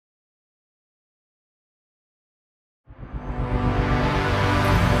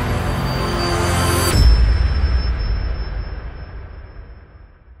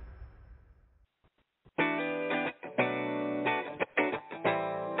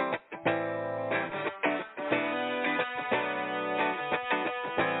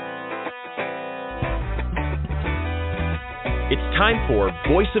time for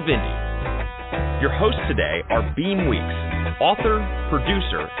Voice of Indie. Your hosts today are Beem Weeks, author,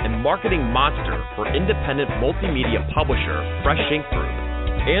 producer, and marketing monster for independent multimedia publisher Fresh Ink Group,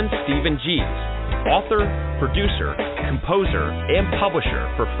 and Stephen Gies, author, producer, composer, and publisher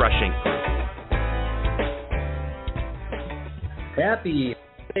for Fresh Ink Group. Happy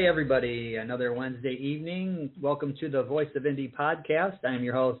Hey everybody, another Wednesday evening. Welcome to the Voice of Indie podcast. I'm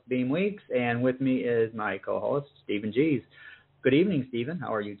your host, Beem Weeks, and with me is my co-host, Stephen Gies. Good evening, Stephen. How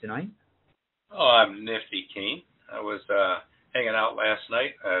are you tonight? Oh, I'm nifty, Keen. I was hanging out last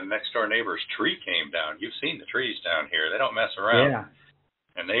night. Next door neighbor's tree came down. You've seen the trees down here. They don't mess around. Yeah.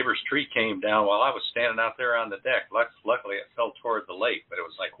 And neighbor's tree came down while I was standing out there on the deck. Luckily, it fell toward the lake, but it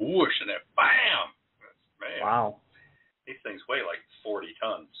was like whoosh, and then bam! Man. Wow. These things weigh like 40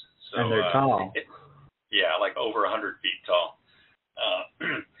 tons. So, and they're tall. Yeah, like over 100 feet tall.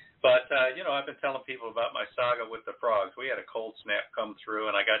 But I've been telling people about my saga with the frogs. We had a cold snap come through,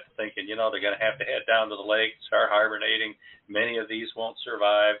 and I got to thinking, they're going to have to head down to the lake, start hibernating. Many of these won't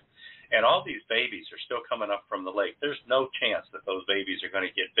survive. And all these babies are still coming up from the lake. There's no chance that those babies are going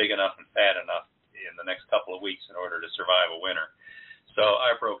to get big enough and fat enough in the next couple of weeks in order to survive a winter. So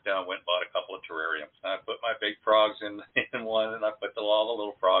I broke down, went and bought a couple of terrariums. I put my big frogs in one, and I put all the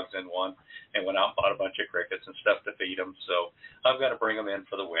little frogs in one, and went out and bought a bunch of crickets and stuff to feed them. So I'm going to bring them in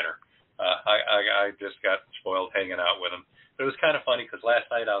for the winter. I just got spoiled hanging out with them. But it was kind of funny because last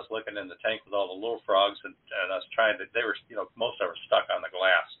night I was looking in the tank with all the little frogs, and I was trying to, they were, most of them were stuck on the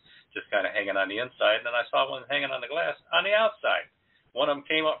glass, just kind of hanging on the inside. And then I saw one hanging on the glass on the outside. One of them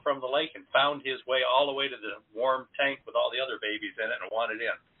came up from the lake and found his way all the way to the warm tank with all the other babies in it and wanted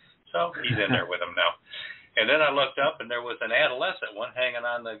in. So he's in there with them now. And then I looked up, and there was an adolescent one hanging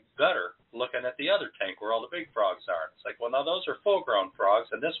on the gutter looking at the other tank where all the big frogs are. It's like, well, now those are full-grown frogs,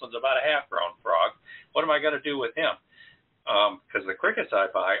 and this one's about a half-grown frog. What am I going to do with him? Because the crickets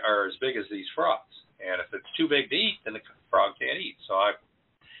I buy are as big as these frogs. And if it's too big to eat, then the frog can't eat. So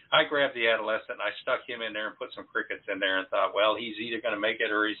I grabbed the adolescent, and I stuck him in there and put some crickets in there and thought, well, he's either going to make it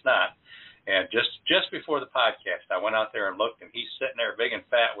or he's not. And just before the podcast, I went out there and looked, and he's sitting there big and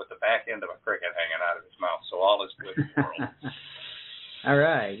fat with the back end of a cricket hanging out of his mouth. So all is good in the world. All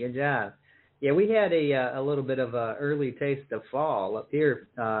right, good job. Yeah, we had a little bit of an early taste of fall up here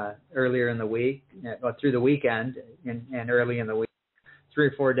earlier in the week, through the weekend and early in the week. 3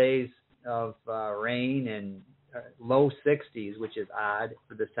 or 4 days of rain and low 60s, which is odd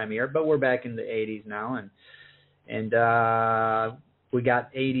for this time of year, but we're back in the 80s now, and we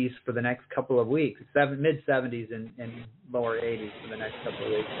got 80s for the next couple of weeks, mid 70s and lower 80s for the next couple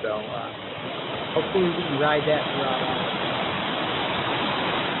of weeks. So hopefully we can ride that throughout.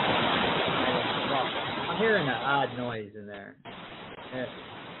 I'm hearing an odd noise in there.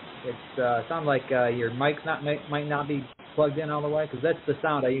 It sounds like your mic's might not be plugged in all the way, because that's the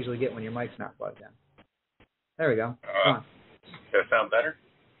sound I usually get when your mic's not plugged in. There we go. Come on. Does that sound better?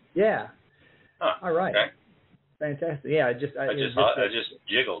 Yeah. Huh. All right. Okay. Fantastic. Yeah, I just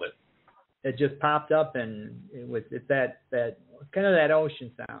jiggled it. It just popped up, and it's that kind of that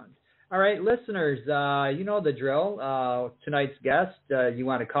ocean sound. All right, listeners, you know the drill. Tonight's guest, you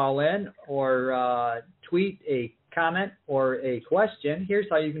want to call in or tweet a comment or a question. Here's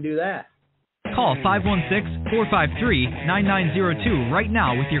how you can do that. Call 516-453-9902 right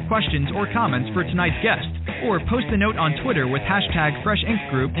now with your questions or comments for tonight's guest. Or post a note on Twitter with hashtag Fresh Ink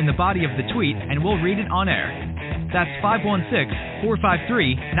Group in the body of the tweet, and we'll read it on air. That's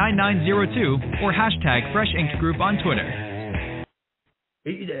 516-453-9902 or hashtag Fresh Ink Group on Twitter.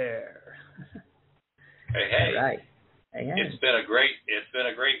 Be there. Hey. All right. Hey. It's been a great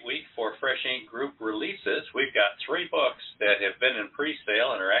week for Fresh Ink Group releases. We've got 3 books that have been in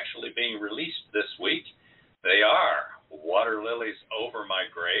pre-sale and are actually being released this week. They are Water Lilies Over My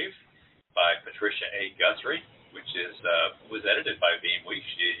Grave by Patricia A. Guthrie, which was edited by Beem Weeks.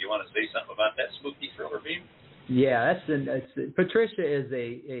 You want to say something about that spooky thriller, Beem? Yeah, Patricia is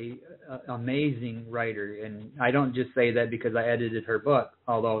a amazing writer, and I don't just say that because I edited her book,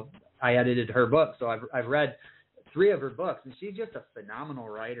 although I edited her book, so I've read 3 of her books, and she's just a phenomenal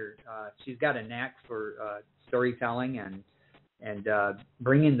writer. She's got a knack for storytelling and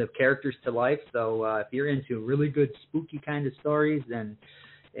bringing the characters to life. So if you're into really good spooky kind of stories and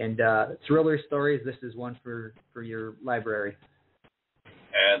thriller stories, this is one for your library.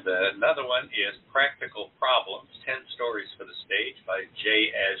 And another one is Practical Problems, 10 Stories for the Stage by J.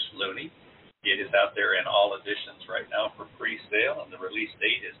 Ash Looney. It is out there in all editions right now for pre-sale, and the release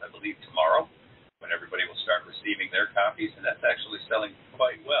date is, I believe, tomorrow, when everybody will start receiving their copies, and that's actually selling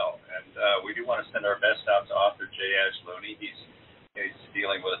quite well. And we do want to send our best out to author J. Ash Looney. He's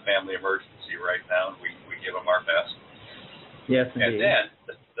dealing with a family emergency right now, and we give him our best. Yes, indeed. And then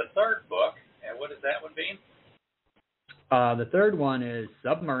the third book, and what is that one, Beem? The third one is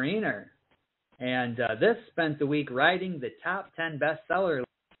Submariner. And this spent the week writing the top 10 bestseller list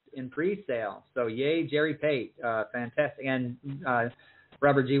in pre-sale. So yay, Jerry Pate, fantastic, and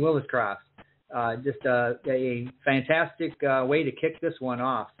Robert G. Williscroft. Just a fantastic way to kick this one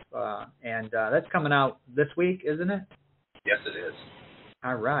off. And that's coming out this week, isn't it? Yes, it is.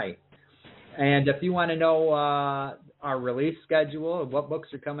 All right. And if you want to know our release schedule, what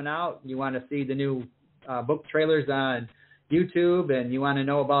books are coming out, you want to see the new book trailers on YouTube, and you want to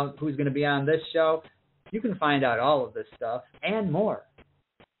know about who's going to be on this show, you can find out all of this stuff and more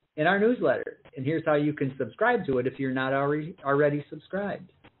in our newsletter. And here's how you can subscribe to it if you're not already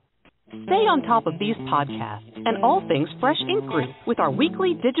subscribed. Stay on top of these podcasts and all things Fresh Ink Group with our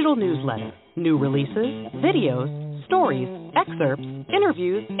weekly digital newsletter, new releases, videos, stories, excerpts,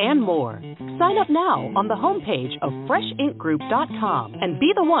 interviews, and more. Sign up now on the homepage of FreshInkGroup.com and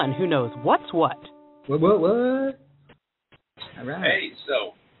be the one who knows what's what. What? All right. Hey,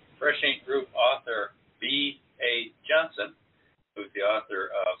 so Fresh Ink Group author B.A. Johnson, who's the author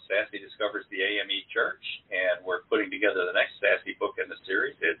of Sassy Discovers the AME Church, and we're putting together the next Sassy book in the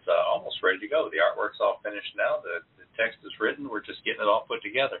series. It's almost ready to go. The artwork's all finished now. The text is written. We're just getting it all put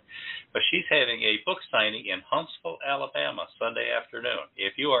together. But she's having a book signing in Huntsville, Alabama, Sunday afternoon.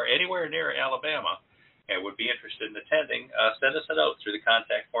 If you are anywhere near Alabama and would be interested in attending, send us a note through the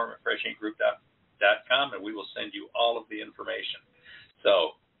contact form at FreshInkGroup.com, and we will send you all of the information.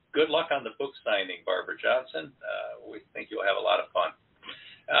 So good luck on the book signing, Barbara Johnson. We think you'll have a lot of fun.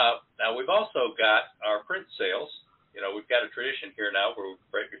 Now, we've also got our print sales. You know, we've got a tradition here now where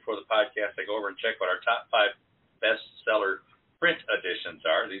right before the podcast, I go over and check what our top 5 bestseller print editions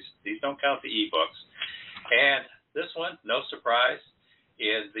are. These don't count the ebooks. And this one, no surprise,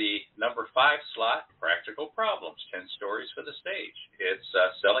 is the number 5 slot, Practical Problems, 10 Stories for the Stage. It's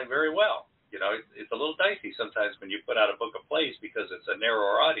selling very well. You know, it's a little dicey sometimes when you put out a book of plays because it's a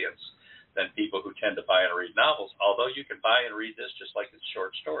narrower audience than people who tend to buy and read novels, although you can buy and read this just like it's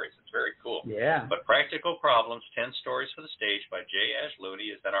short stories. It's very cool. Yeah. But Practical Problems, 10 Stories for the Stage by J. Ash Looney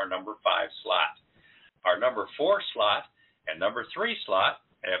is in our number 5 slot. Our number 4 slot and number 3 slot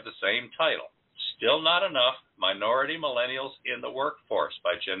have the same title. Still Not Enough, Minority Millennials in the Workforce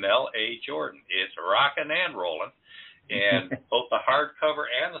by Janelle A. Jordan. It's rockin' and rollin'. And both the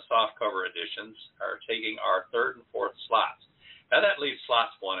hardcover and the softcover editions are taking our 3rd and 4th slots. Now that leaves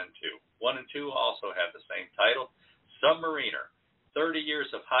slots 1 and 2. 1 and 2 also have the same title, Submariner, 30 Years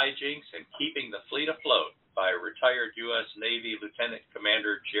of Hijinks and Keeping the Fleet Afloat by retired U.S. Navy Lieutenant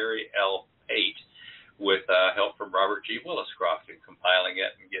Commander Jerry L. Pate, with help from Robert G. Williscroft in compiling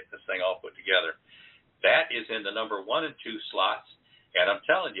it and getting this thing all put together. That is in the number 1 and 2 slots, and I'm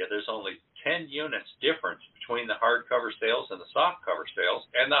telling you, there's only 10 units difference between the hardcover sales and the softcover sales,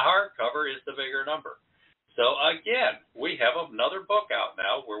 and the hardcover is the bigger number. So again, we have another book out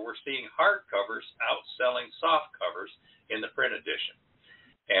now where we're seeing hardcovers outselling softcovers in the print edition.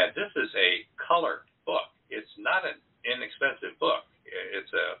 And this is a colored book. It's not an inexpensive book.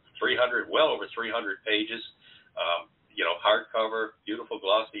 It's a well over 300 pages, hardcover, beautiful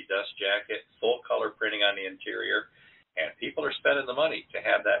glossy dust jacket, full color printing on the interior. And people are spending the money to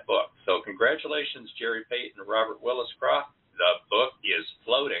have that book. So congratulations, Jerry Pate and Robert Williscroft. The book is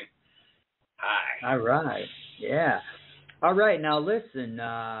floating. Hi. All right. Yeah. All right. Now, listen,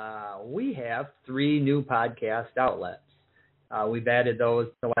 we have 3 new podcast outlets. We've added those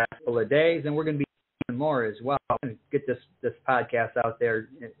the last couple of days, and we're going to be doing more as well. We're going to get this podcast out there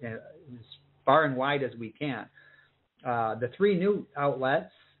as far and wide as we can. The 3 new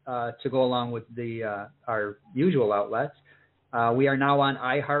outlets to go along with our usual outlets. We are now on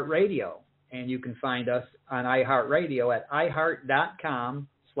iHeartRadio, and you can find us on iHeartRadio at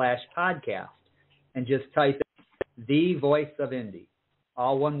iHeart.com/podcast, and just type in The Voice of Indie,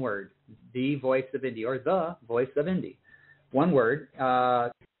 all one word, The Voice of Indie, or The Voice of Indie, one word,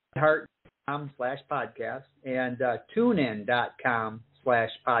 iHeart.com/podcast, and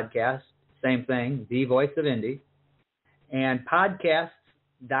TuneIn.com/podcast, same thing, The Voice of Indie, and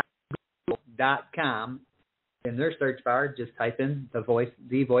podcasts.com. In their search bar, just type in The Voice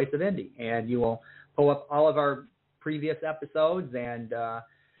of Indie, and you will pull up all of our previous episodes, and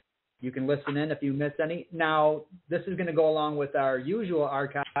you can listen in if you miss any. Now, this is going to go along with our usual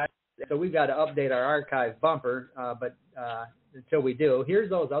archive, so we've got to update our archive bumper, but until we do, here's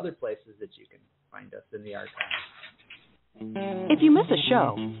those other places that you can find us in the archive. If you miss a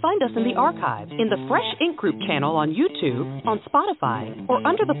show, find us in the archives in the Fresh Ink Group channel on YouTube, on Spotify, or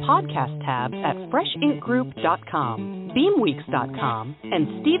under the podcast tab at freshinkgroup.com, beamweeks.com, and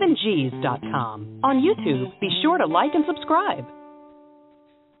stephengs.com. On YouTube, be sure to like and subscribe.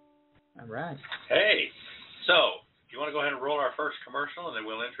 All right. Hey, so do you want to go ahead and roll our first commercial, and then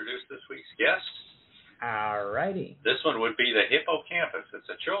we'll introduce this week's guest? All righty. This one would be The Hippocampus. It's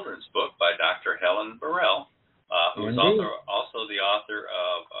a children's book by Dr. Helen Burrell, who is also the author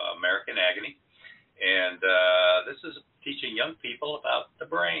of American Agony. And this is teaching young people about the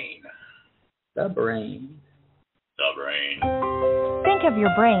brain. The brain. The brain. Think of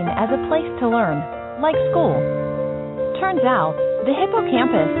your brain as a place to learn, like school. Turns out, the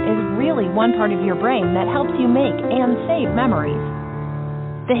hippocampus is really one part of your brain that helps you make and save memories.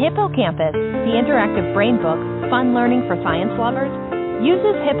 The Hippocampus, the interactive brain book, fun learning for science lovers,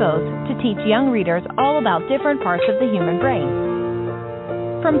 uses hippos to teach young readers all about different parts of the human brain.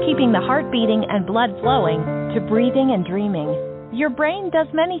 From keeping the heart beating and blood flowing to breathing and dreaming, your brain does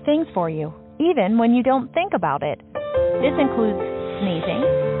many things for you, even when you don't think about it. This includes sneezing,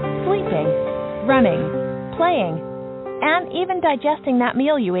 sleeping, running, playing, and even digesting that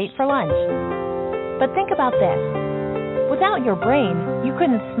meal you ate for lunch. But think about this. Without your brain, you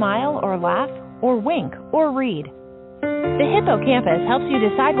couldn't smile or laugh or wink or read. The Hippocampus helps you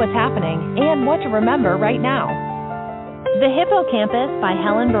decide what's happening and what to remember right now. The Hippocampus by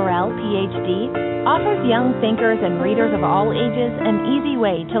Helen Burrell, Ph.D., offers young thinkers and readers of all ages an easy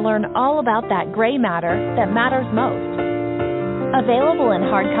way to learn all about that gray matter that matters most. Available in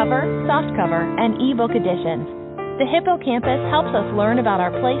hardcover, softcover, and ebook editions, the Hippocampus helps us learn about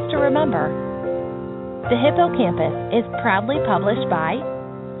our place to remember. The Hippocampus is proudly published by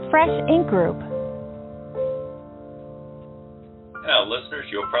Fresh Ink Group. Now, listeners,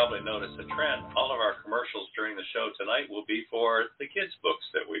 you'll probably notice a trend. All of our commercials during the show tonight will be for the kids' books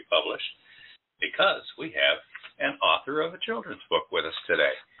that we publish, because we have an author of a children's book with us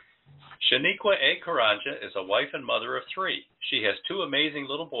today. Shaniqua A. Karanja is a wife and mother of 3. She has 2 amazing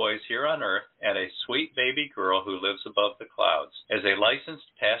little boys here on Earth and a sweet baby girl who lives above the clouds. As a licensed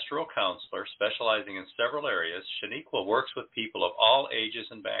pastoral counselor specializing in several areas, Shaniqua works with people of all ages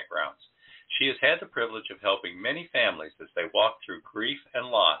and backgrounds. She has had the privilege of helping many families as they walk through grief and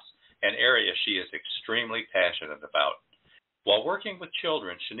loss, an area she is extremely passionate about. While working with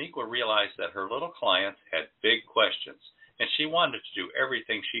children, Shaniqua realized that her little clients had big questions, and she wanted to do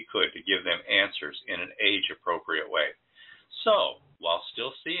everything she could to give them answers in an age-appropriate way. So, while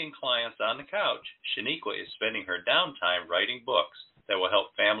still seeing clients on the couch, Shaniqua is spending her downtime writing books that will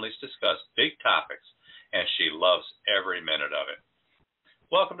help families discuss big topics, and she loves every minute of it.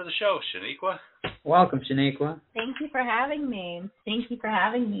 Welcome to the show, Shaniqua. Welcome, Shaniqua. Thank you for having me.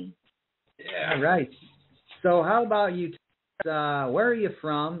 Yeah. All right. So how about you? Where are you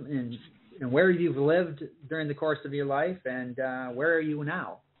from, and where you've lived during the course of your life, and where are you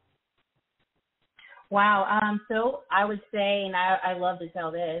now? Wow. So I would say, and I love to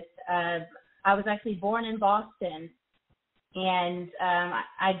tell this, I was actually born in Boston, and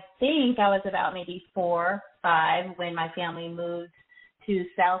I think I was about maybe 4 or 5 when my family moved to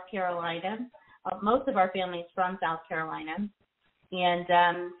South Carolina. Most of our family is from South Carolina,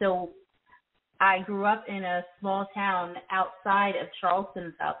 and so I grew up in a small town outside of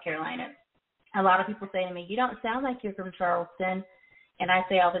Charleston, South Carolina. A lot of people say to me, "You don't sound like you're from Charleston," and I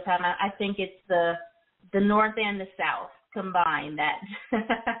say all the time, I think it's the North and the South combined that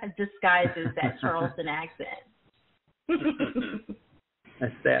disguises that Charleston accent.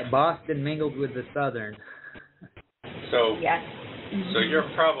 That's that Boston mingled with the Southern. So, yes. So you're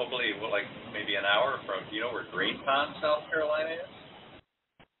probably, like maybe an hour from, do you know where Green Pond, South Carolina is?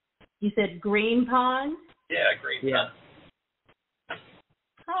 You said Green Pond? Yeah, Green Pond.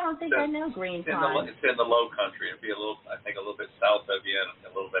 I don't think I know Green Pond. It's in the Low Country. It'd be a little south of you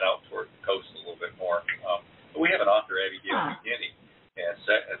and a little bit out toward the coast a little bit more. But we have an author, Abigail McGinney, and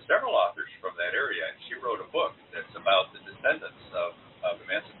several authors from that area. And she wrote a book that's about the descendants of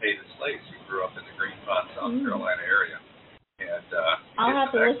emancipated slaves who grew up in the Green Pond, South Carolina area. And I'll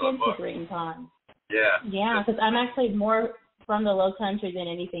have to look into Green Pond. Yeah. Yeah, because I'm actually more from the Low Country than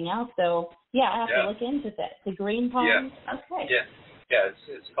anything else. So, yeah, I have to look into that. The Green Pond? Yeah. Okay. Yeah. Yeah,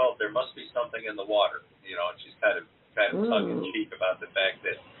 it's called There Must Be Something in the Water. You know, and she's kind of tongue-in-cheek about the fact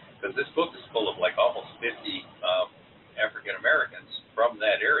that, because this book is full of like almost 50 African Americans from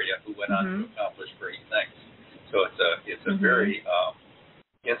that area who went on to accomplish great things. So it's a very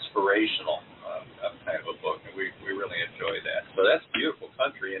inspirational kind of a book, and we really enjoy that. So that's beautiful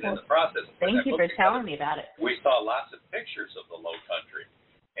country, and in the process, thank you for telling me about it. We saw lots of pictures of the Low Country,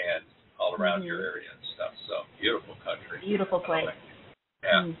 and a all around your area and stuff. So beautiful country. Beautiful place.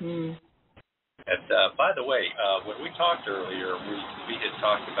 Yeah. And by the way, when we talked earlier, we had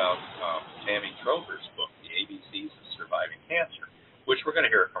talked about Tammy Trover's book, The ABCs of Surviving Cancer, which we're going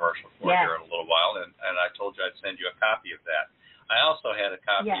to hear a commercial for here in a little while, and I told you I'd send you a copy of that. I also had a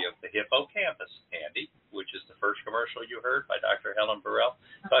copy of The Hippocampus handy, which is the first commercial you heard by Dr. Helen Burrell.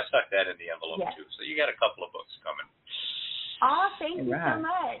 So I stuck that in the envelope, too. So you got a couple of books coming. Oh, thank you so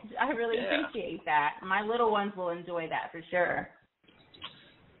much. I really appreciate that. My little ones will enjoy that for sure.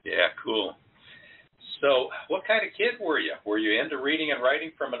 Yeah, cool. So what kind of kid were you? Were you into reading and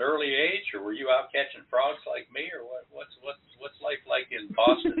writing from an early age, or were you out catching frogs like me, or what's life like in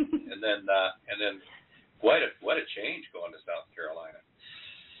Boston? and then what a change going to South Carolina.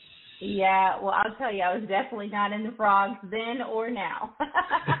 Yeah, well, I'll tell you, I was definitely not into frogs then or now.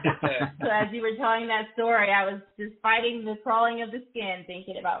 So as you were telling that story, I was just fighting the crawling of the skin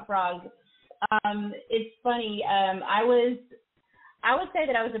thinking about frogs. It's funny. I would say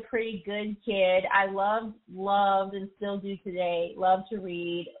that I was a pretty good kid. I loved, and still do today, love to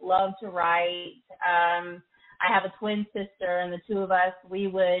read, love to write. I have a twin sister, and the two of us, we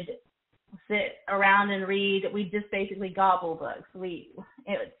would sit around and read. We just basically gobble books. It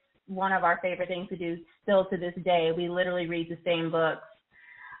was one of our favorite things to do still to this day. We literally read the same books.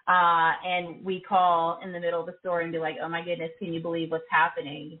 And we call in the middle of the story and be like, oh my goodness, can you believe what's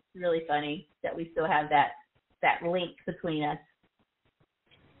happening? It's really funny that we still have that link between us.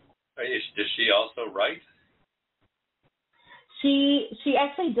 Does she also write? She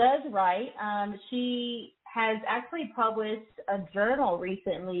actually does write. She has actually published a journal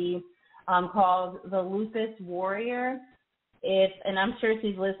recently called The Lupus Warrior. And I'm sure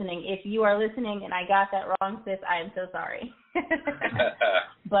she's listening. If you are listening and I got that wrong, sis, I am so sorry.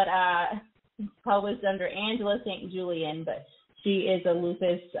 But published under Angela St. Julian, but she is a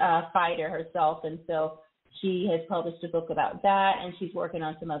lupus fighter herself, and so she has published a book about that, and she's working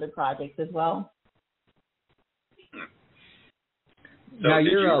on some other projects as well. So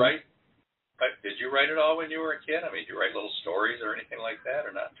did you write it all when you were a kid? I mean, did you write little stories or anything like that,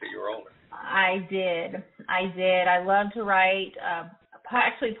 or not until you were older? I did. I love to write.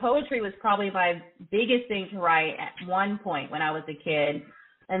 Actually, poetry was probably my biggest thing to write at one point when I was a kid.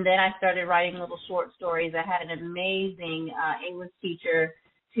 And then I started writing little short stories. I had an amazing English teacher.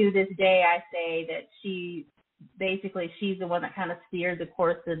 To this day, I say that she's the one that kind of steered the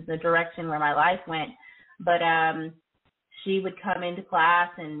course of the direction where my life went. But she would come into class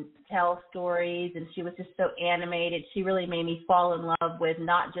and tell stories, and she was just so animated. She really made me fall in love with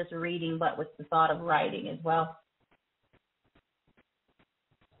not just reading, but with the thought of writing as well.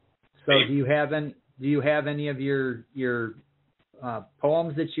 So do you have any of your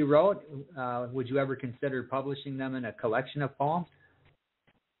poems that you wrote? Would you ever consider publishing them in a collection of poems?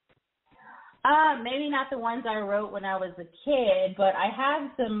 Maybe not the ones I wrote when I was a kid, but I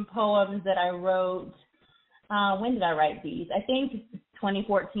have some poems that I wrote. When did I write these? I think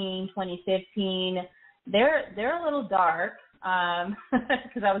 2014, 2015. They're a little dark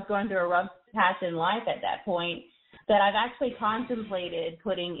because I was going through a rough patch in life at that point. That I've actually contemplated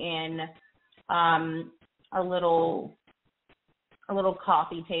putting in a little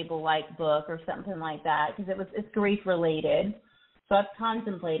coffee table like book or something like that, because it's grief related. So I've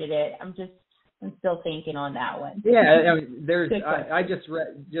contemplated it. I'm still thinking on that one. Yeah, I mean, I just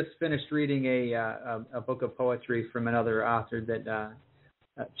finished reading a book of poetry from another author that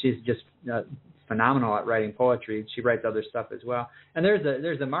she's just phenomenal at writing poetry. She writes other stuff as well, and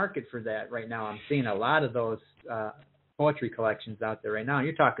there's a market for that right now. I'm seeing a lot of those poetry collections out there right now.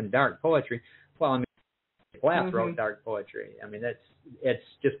 You're talking dark poetry. Well, I mean, Plath wrote dark poetry. I mean, it's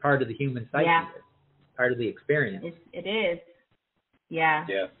just part of the human psyche. Yeah. It's part of the experience. It is. Yeah.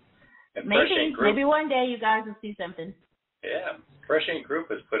 Yeah. And maybe one day you guys will see something. Yeah. Fresh Ink Group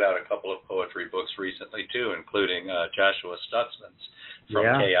has put out a couple of poetry books recently too, including Joshua Stutzman's From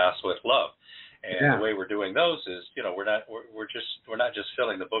Chaos with Love. And the way we're doing those is, we're not just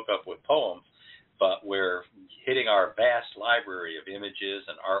filling the book up with poems, but we're hitting our vast library of images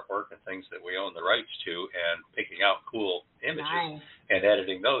and artwork and things that we own the rights to, and picking out cool images and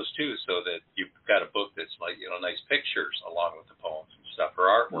editing those too, so that you've got a book that's like nice pictures along with the poems and stuff, or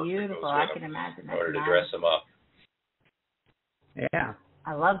artwork. Beautiful. I can imagine that. In order to dress them up. Yeah.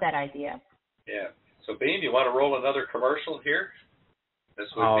 I love that idea. Yeah. So, Beem, you want to roll another commercial here? This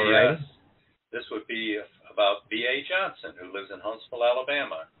would be about B.A. Johnson, who lives in Huntsville,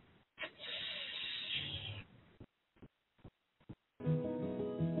 Alabama.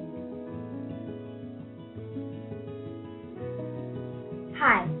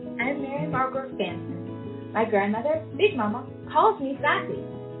 Hi, I'm Mary Margaret Stanton. My grandmother, Big Mama, calls me Sassy.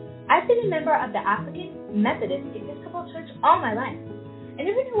 I've been a member of the African Methodist Episcopal Church all my life. I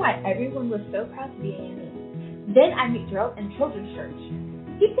never knew why everyone was so proud to be AME. Then I meet Gerald in Children's Church.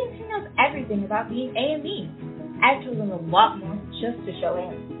 He thinks he knows everything about being AME. I've told him a lot more just to show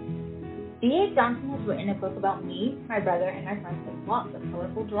him. B.A. Johnson has written a book about me, my brother, and my friends with lots of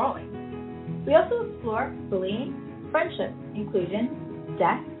colorful drawings. We also explore bullying, friendship, inclusion,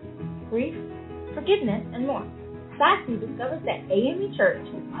 death, grief, forgiveness, and more. Last, we discovered that AME Church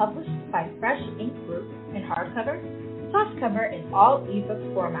is published by Fresh Ink Group in hardcover, softcover, and all ebook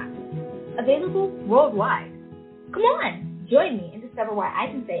formats. Available worldwide. Come on, join me and discover why I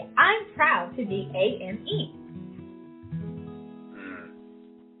can say I'm proud to be AME.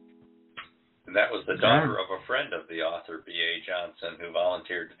 And that was the daughter of a friend of the author, B.A. Johnson, who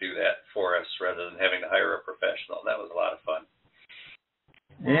volunteered to do that for us rather than having to hire a professional. That was a lot of fun.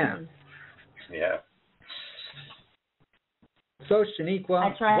 Yeah. Yeah. So,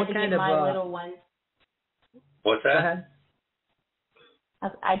 Shaniqua, I tried what to kind get of my little one. What's that? Go ahead.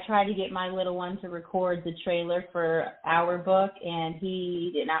 I tried to get my little one to record the trailer for our book, and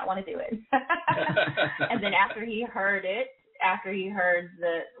he did not want to do it. And then after he heard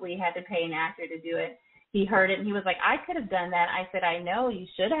that we had to pay an actor to do it, he heard it and he was like, I could have done that. I said, I know, you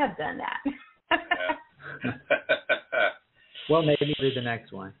should have done that. Well, maybe do the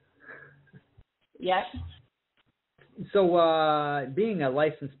next one. Yep. So, being a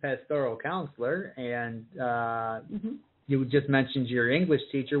licensed pastoral counselor, and you just mentioned your English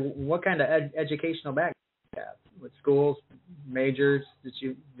teacher, what kind of educational background do you have? What schools, majors,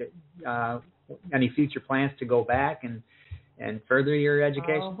 any future plans to go back and further your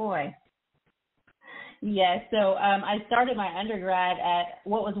education? Oh, boy. Yes, so I started my undergrad at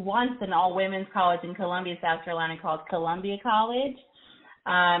what was once an all-women's college in Columbia, South Carolina, called Columbia College.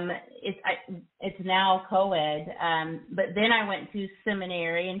 It's now co-ed, but then I went to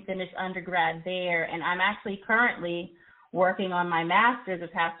seminary and finished undergrad there, and I'm actually currently working on my master's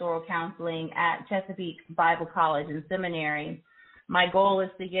of pastoral counseling at Chesapeake Bible College and Seminary. My goal is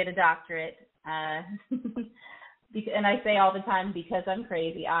to get a doctorate, and I say all the time because I'm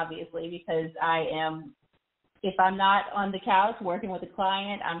crazy, obviously, because I am, if I'm not on the couch working with a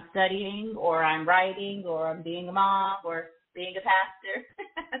client, I'm studying, or I'm writing, or I'm being a mom, or being a pastor.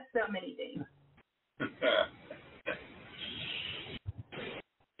 So many things.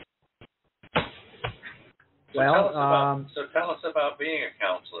 So tell us about being a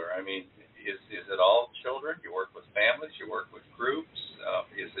counselor. I mean, is it all children? You work with families? You work with groups?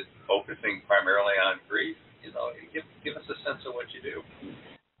 Is it focusing primarily on grief? You know, give us a sense of what you do.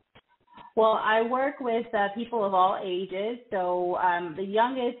 Well, I work with people of all ages. So the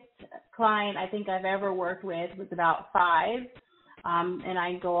youngest client I think I've ever worked with was about 5, and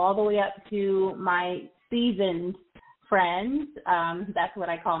I go all the way up to my seasoned friends. That's what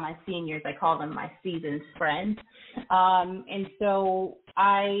I call my seniors. I call them my seasoned friends. And so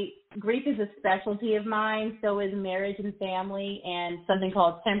grief is a specialty of mine. So is marriage and family, and something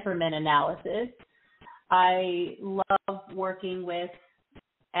called temperament analysis. I love working with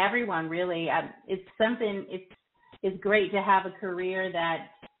everyone, really. It's great to have a career that,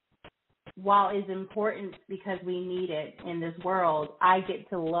 while is important because we need it in this world, I get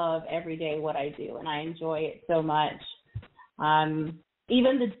to love every day what I do, and I enjoy it so much.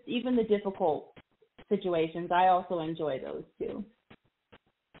 Even the difficult situations, I also enjoy those too.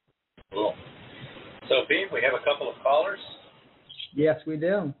 Cool. So, Beem, we have a couple of callers. Yes, we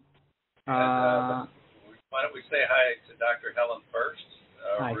do. Why don't we say hi to Dr. Helen first?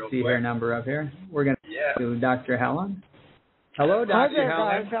 I see her number up here. We're going to do Dr. Helen. Hello, Dr. Hi there,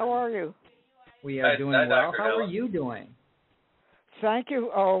 Helen. guys. How are you? We are doing well. How are you doing? Thank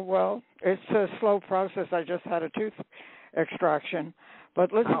you. Oh, well, it's a slow process. I just had a tooth extraction.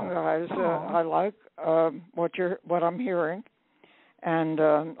 But listen, guys, I like what I'm hearing. And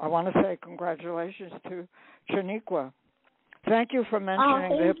I want to say congratulations to Shaniqua. Thank you for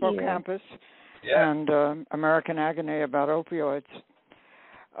mentioning the hippocampus and American Agony about opioids.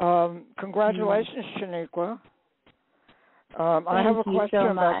 Congratulations, Shaniqua. I have a question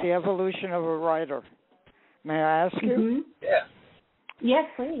about the evolution of a writer. May I ask you? Yeah. Yes,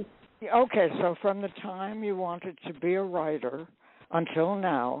 please. Okay, so from the time you wanted to be a writer until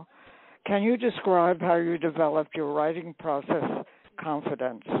now, can you describe how you developed your writing process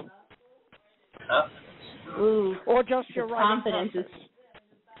confidence? Ooh, or just your writing confidence process?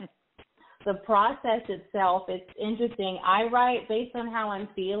 The process itself, it's interesting. I write based on how I'm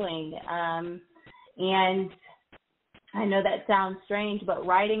feeling. And I know that sounds strange, but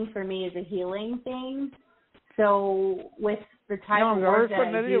writing for me is a healing thing. So with the type of work that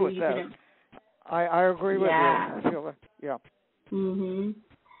I do, with that. I agree with you. I feel it. Yeah. Mhm.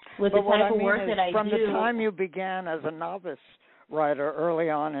 with the type of work that I do. From the time you began as a novice writer early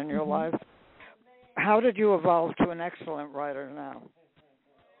on in your life, how did you evolve to an excellent writer now?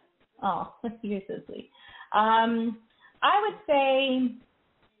 Oh, you're so sweet. I would say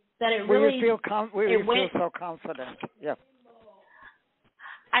that it really... Will you feel so confident? Yeah.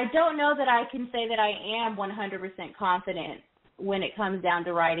 I don't know that I can say that I am 100% confident when it comes down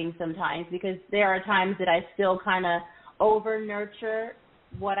to writing sometimes, because there are times that I still kind of over-nurture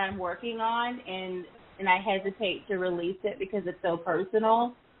what I'm working on, and I hesitate to release it because it's so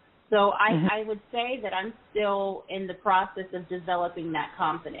personal. So I would say that I'm still in the process of developing that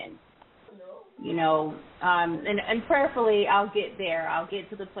confidence. You know, and prayerfully I'll get there. I'll get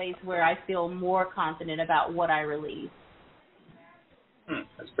to the place where I feel more confident about what I release.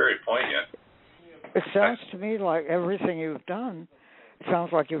 That's very poignant. It sounds to me like everything you've done, it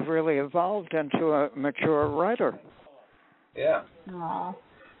sounds like you've really evolved into a mature writer. Yeah. Aww.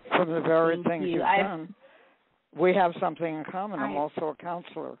 From the very things you've done. We have something in common. I'm also a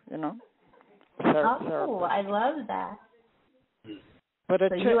counselor, you know. Oh, I love that. But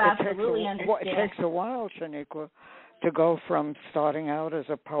it takes a while, Shaniqua, to go from starting out as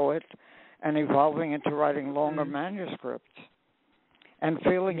a poet and evolving into writing longer manuscripts and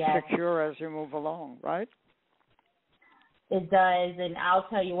feeling secure as you move along, right? It does, and I'll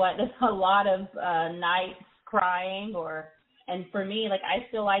tell you what, there's a lot of nights crying, and for me, like, I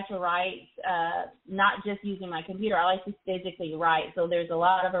still like to write, not just using my computer. I like to physically write. So there's a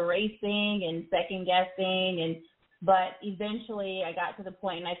lot of erasing and second guessing, but eventually I got to the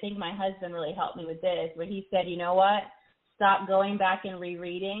point, and I think my husband really helped me with this, where he said, you know what, stop going back and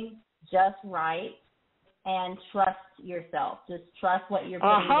rereading, just write and trust yourself. Just trust what you're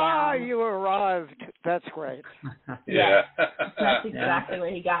putting down. You arrived. That's great. Yeah. That's exactly where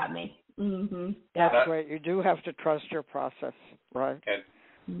he got me. That's great. You do have to trust your process, right?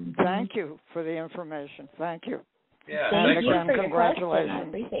 Thank you for the information. Thank you. Yeah. Thank you for congratulations. Your question. I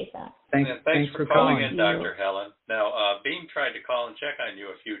appreciate that. Thanks for calling in, Dr. Helen. Now, Beem tried to call and check on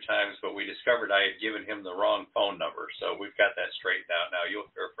you a few times, but we discovered I had given him the wrong phone number, so we've got that straightened out now. You'll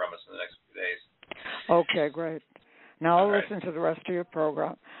hear from us in the next few days. Okay, great. Now I'll listen to the rest of your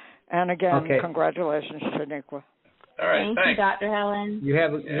program. And again, congratulations, Shaniqua. All right, thanks. You, Dr. Helen. You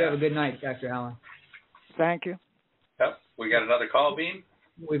have a good night, Dr. Helen. Thank you. Yep. We got another call, Beem?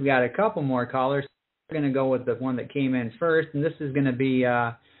 We've got a couple more callers. We're going to go with the one that came in first, and this is going to be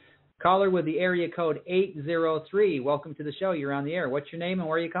caller with the area code 803. Welcome to the show. You're on the air. What's your name and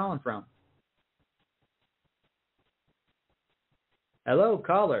where are you calling from? Hello,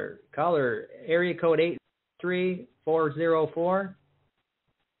 caller. Caller, area code 83404.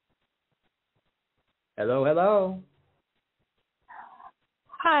 Hello.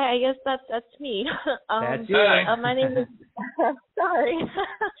 Hi, I guess that's me. That's you. My name is sorry.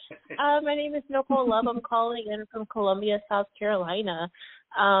 My name is Nicole Love. I'm calling in from Columbia, South Carolina.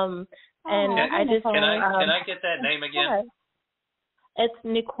 And I just can I get that name again? Yeah. It's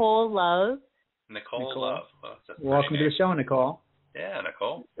Nicole Love. Nicole Love. Oh, welcome to the show, Nicole. Yeah,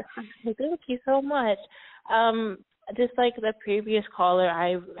 Nicole. Thank you so much. Just like the previous caller,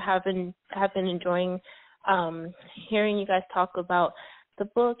 I have been enjoying hearing you guys talk about the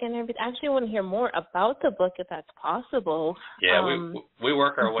book and everything. I actually want to hear more about the book if that's possible. Yeah, we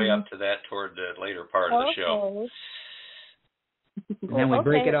work our way up to that toward the later part of the show. And then we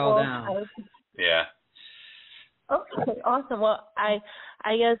break it all down. Yeah. Okay, awesome. Well, I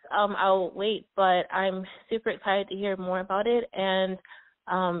guess I'll wait, but I'm super excited to hear more about it, and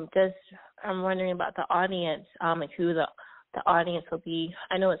I'm wondering about the audience, like who the audience will be.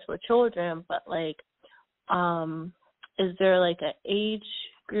 I know it's for children, but like, is there like an age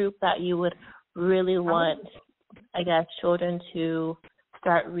group that you would really want, I guess, children to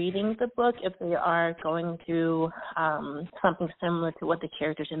start reading the book if they are going through something similar to what the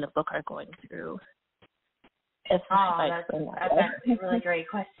characters in the book are going through? That's actually a really great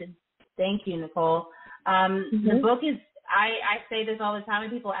question. Thank you, Nicole. The book is, I say this all the time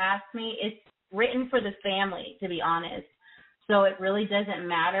when people ask me, it's written for the family, to be honest. So it really doesn't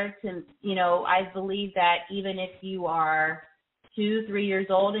matter to, I believe that even if you are 2, 3 years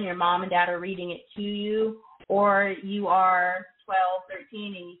old and your mom and dad are reading it to you, or you are 12,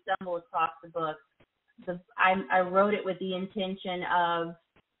 13 and you stumble across the book, I wrote it with the intention of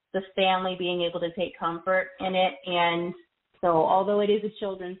the family being able to take comfort in it. And so although it is a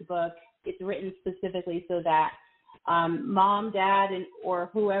children's book, it's written specifically so that mom, dad, or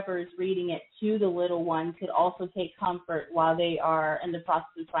whoever is reading it to the little one could also take comfort while they are in the process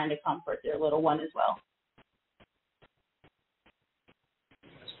of trying to comfort their little one as well.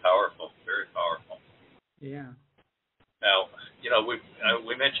 That's powerful, very powerful. Yeah. Now,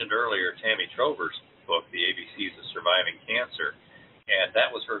 we mentioned earlier Tammy Trover's book, The ABCs of Surviving Cancer, and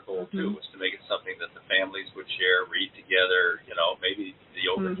that was her goal too, was to make it something that the families would share, read together. Maybe the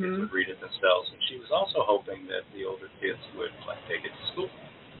older kids would read it themselves, and she was also hoping that the older kids would take it to school,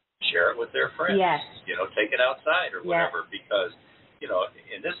 share it with their friends, take it outside or whatever, because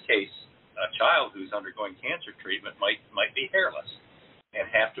in this case, a child who's undergoing cancer treatment might be hairless and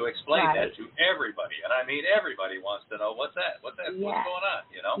have to explain that to everybody. And I mean, everybody wants to know, what's that? What's going on,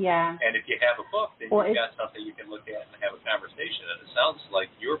 Yeah. And if you have a book, then you've got something you can look at and have a conversation. And it sounds like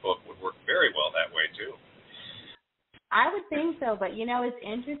your book would work very well that way, too. I would think so, but it's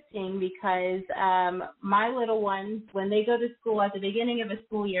interesting because my little ones, when they go to school at the beginning of a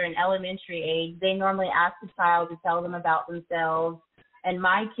school year in elementary age, they normally ask the child to tell them about themselves. And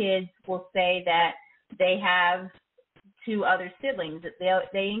my kids will say that they have 2 other siblings. That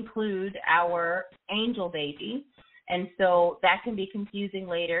they include our angel baby. And so that can be confusing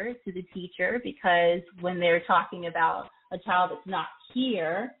later to the teacher, because when they're talking about a child that's not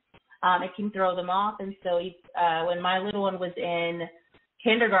here, it can throw them off. And so when my little one was in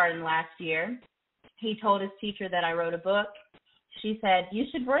kindergarten last year, he told his teacher that I wrote a book. She said, "You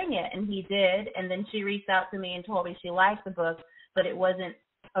should bring it." And he did. And then she reached out to me and told me she liked the book, but it wasn't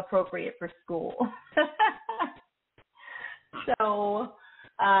appropriate for school. So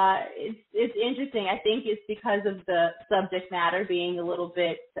it's interesting. I think it's because of the subject matter being a little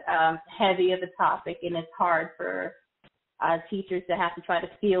bit heavy of a topic, and it's hard for teachers to have to try to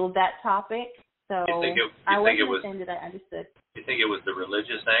field that topic. So I wasn't offended. I understood. You think it was the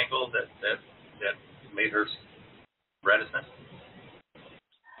religious angle that made her reticent?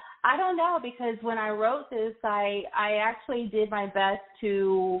 I don't know, because when I wrote this, I actually did my best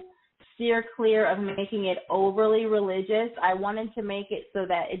to steer clear of making it overly religious. I wanted to make it so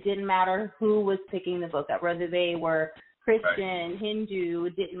that it didn't matter who was picking the book up, whether they were Christian, Hindu.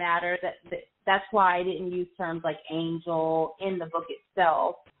 It didn't matter. That's why I didn't use terms like angel in the book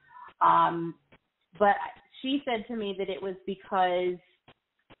itself. But she said to me that it was because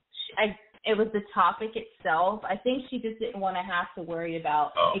it was the topic itself. I think she just didn't want to have to worry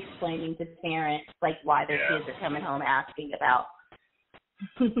about explaining to parents like why their kids are coming home asking about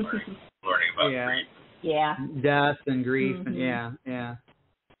learning about grief. Yeah. Death and grief. And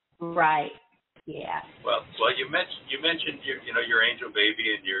Right. Yeah. Well, you mentioned your angel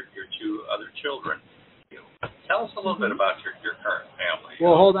baby and your 2 other children. Tell us a little bit about your current family.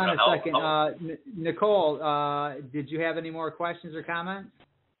 Well, hold on a second. Nicole, did you have any more questions or comments?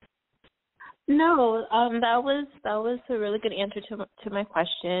 No, that was a really good answer to my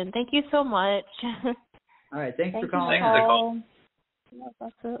question. Thank you so much. All right, thanks for calling. Thanks, Nicole. Yes,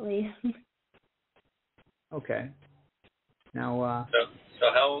 absolutely. Okay. Now. So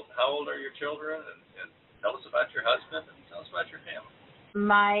how old are your children? And tell us about your husband and tell us about your family.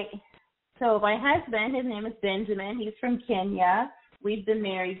 So my husband, his name is Benjamin. He's from Kenya. We've been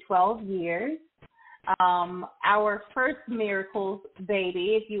married 12 years. Our first miracles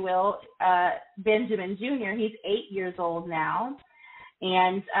baby, if you will, Benjamin Jr., he's 8 years old now.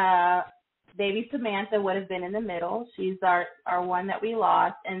 And baby Samantha would have been in the middle. She's our one that we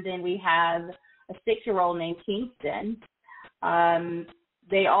lost. And then we have a 6-year-old named Kingston.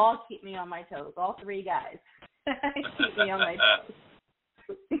 They all keep me on my toes, all 3 guys. Keep me on my toes.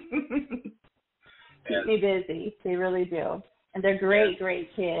 Keep me busy. They really do. And they're great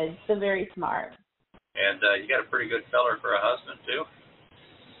kids. They're very smart. And you got a pretty good feller for a husband, too.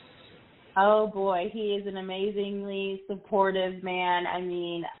 Oh, boy. He is an amazingly supportive man. I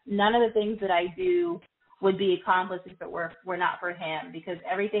mean, none of the things that I do would be accomplished if it were not for him, because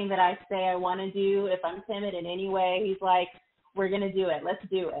everything that I say I want to do, if I'm timid in any way, he's like, we're going to do it. Let's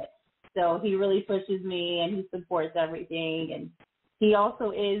do it. So he really pushes me, and he supports everything. And he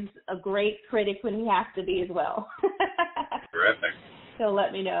also is a great critic when he has to be as well. Terrific. He'll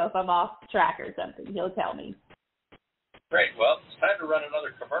let me know if I'm off track or something. He'll tell me. Great. Well, it's time to run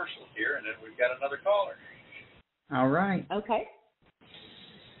another commercial here, and then we've got another caller. All right. Okay.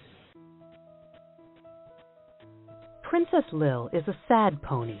 Princess Lil is a sad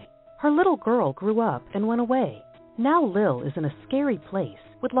pony. Her little girl grew up and went away. Now Lil is in a scary place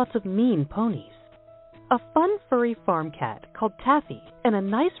with lots of mean ponies. A fun furry farm cat called Taffy and a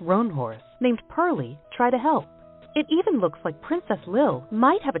nice roan horse named Pearly try to help. It even looks like Princess Lil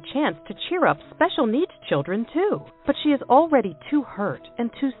might have a chance to cheer up special needs children too, but she is already too hurt and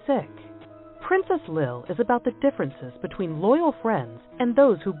too sick. Princess Lil is about the differences between loyal friends and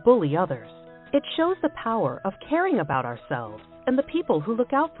those who bully others. It shows the power of caring about ourselves and the people who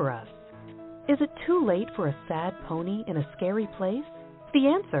look out for us. Is it too late for a sad pony in a scary place? The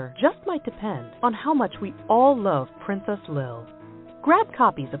answer just might depend on how much we all love Princess Lil. Grab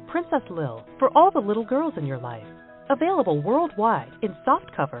copies of Princess Lil for all the little girls in your life. Available worldwide in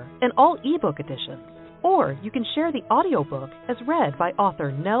softcover and all ebook editions. Or you can share the audiobook as read by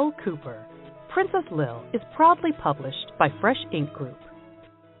author Nell Cooper. Princess Lil is proudly published by Fresh Ink Group.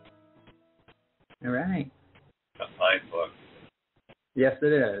 All right. A fine book. Yes,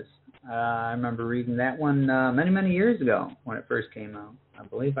 it is. I remember reading that one many years ago when it first came out. I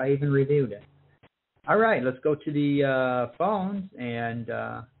believe I even reviewed it. All right, let's go to the phones and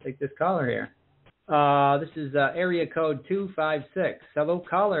take this caller here. This is area code 256. Hello,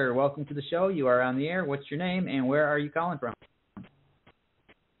 caller. Welcome to the show. You are on the air. What's your name and where are you calling from?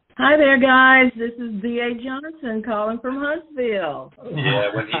 Hi there, guys. This is D.A. Johnson calling from Huntsville.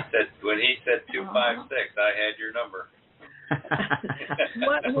 Yeah, when he said 256, I had your number.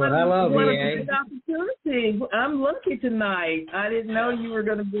 What I love, what D.A. a great opportunity. I'm lucky tonight. I didn't know you were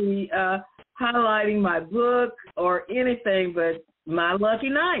going to be highlighting my book or anything, but my lucky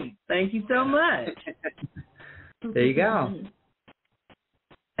night. Thank you so much. There you go.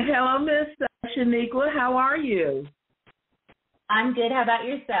 Hello, Miss Shaniqua. How are you? I'm good. How about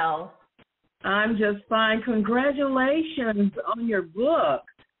yourself? I'm just fine. Congratulations on your book.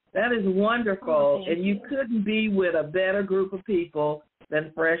 That is wonderful. And you couldn't be with a better group of people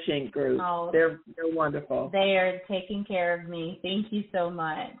than Fresh Ink Group. Oh, they're wonderful. They are taking care of me. Thank you so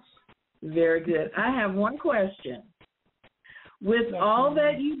much. Very good. I have one question. With all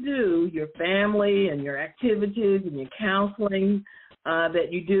that you do, your family and your activities and your counseling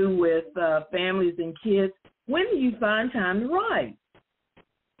that you do with families and kids, when do you find time to write?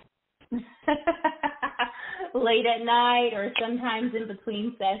 Late at night or sometimes in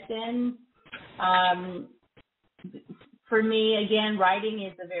between sessions. For me, again, writing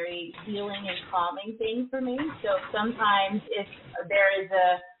is a very healing and calming thing for me. So sometimes if there is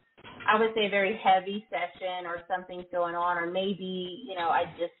I would say a very heavy session or something's going on, or maybe, I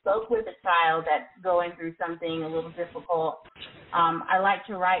just spoke with a child that's going through something a little difficult, I like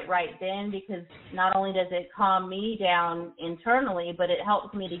to write right then because not only does it calm me down internally, but it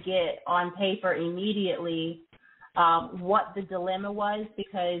helps me to get on paper immediately what the dilemma was,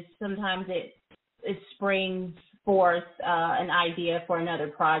 because sometimes it springs forth an idea for another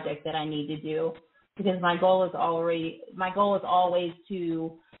project that I need to do, because my goal is always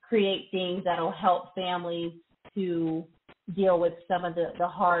to create things that will help families to deal with some of the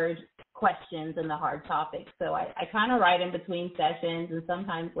hard questions and the hard topics. So I kind of write in between sessions and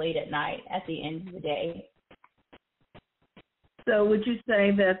sometimes late at night at the end of the day. So would you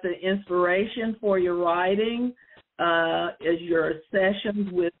say that the inspiration for your writing is your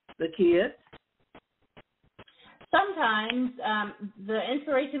sessions with the kids? Sometimes. The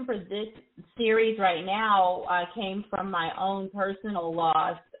inspiration for this series right now came from my own personal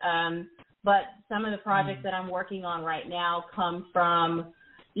loss, but some of the projects that I'm working on right now come from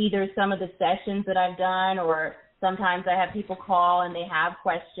either some of the sessions that I've done, or sometimes I have people call and they have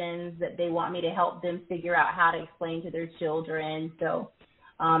questions that they want me to help them figure out how to explain to their children. So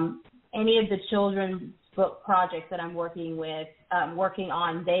any of the children's book projects that I'm working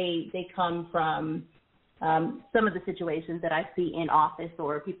on, they come from some of the situations that I see in office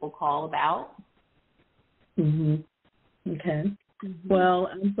or people call about. Okay. Mm-hmm. Well,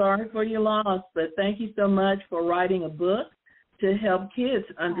 I'm sorry for your loss, but thank you so much for writing a book to help kids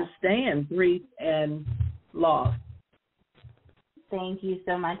understand grief and loss. Thank you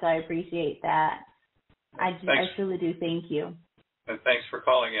so much. I appreciate that. I truly do. Thank you. And thanks for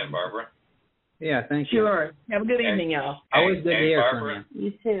calling in, Barbara. Yeah, thank you. Sure. Have a good evening, y'all. Always good to hear Barbara, from you.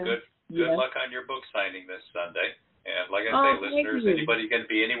 You too. Good luck on your book signing this Sunday. And like I say, listeners, anybody going to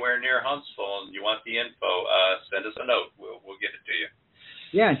be anywhere near Huntsville and you want the info, send us a note. We'll get it to you.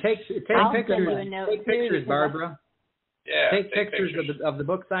 Yeah, and take pictures. Take pictures, Barbara. Yeah, take pictures of the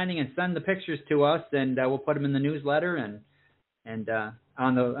book signing and send the pictures to us, and we'll put them in the newsletter and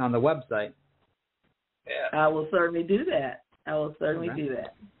on the website. Yeah, I will certainly do that. Do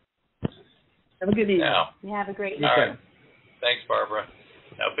that. Have a good evening. You have a great evening. All right. Thanks, Barbara.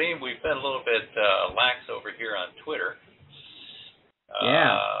 Now, Beem, we've been a little bit lax over here on Twitter.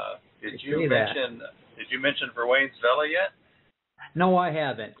 Did you mention Verwayne's Vela yet? No, I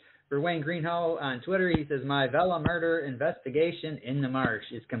haven't. Verwayne Greenhow on Twitter, he says, my Vela murder investigation in the marsh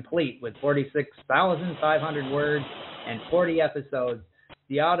is complete with 46,500 words and 40 episodes.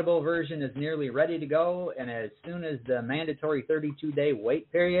 The Audible version is nearly ready to go, and as soon as the mandatory 32-day wait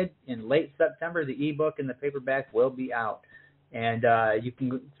period in late September, the ebook and the paperback will be out. And you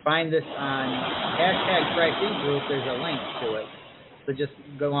can find this on #FreshInkGroup. There's a link to it. So just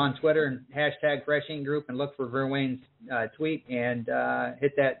go on Twitter and hashtag Fresh Ink Group and look for Verwayne's tweet and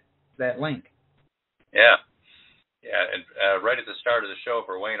hit that link. Yeah. Yeah, and right at the start of the show,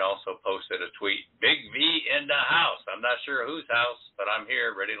 Verwayne also posted a tweet, Big V in the house. I'm not sure whose house, but I'm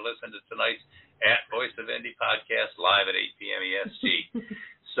here ready to listen to tonight's at Voice of Indy podcast live at 8 p.m. EST.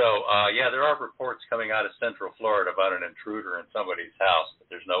 So, there are reports coming out of Central Florida about an intruder in somebody's house, but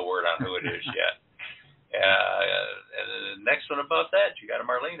there's no word on who it is yet. And the next one above that, you got a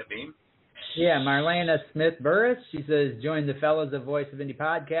Marlena, Beem. Yeah, Marlena Smith-Burris. She says, join the fellows of Voice of Indy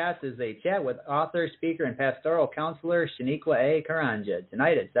podcast as they chat with author, speaker, and pastoral counselor Shaniqua A. Karanja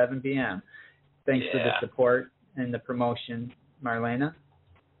tonight at 7 p.m. Thanks for the support and the promotion, Marlena.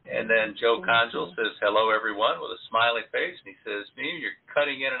 And then Joe Conjal says, hello, everyone, with a smiley face. And he says, you're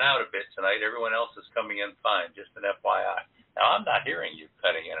cutting in and out a bit tonight. Everyone else is coming in fine, just an FYI. Now, I'm not hearing you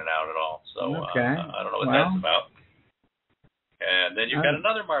cutting in and out at all, so I don't know what that's about. And then you've got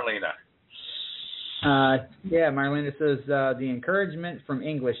another Marlena. Marlena says, the encouragement from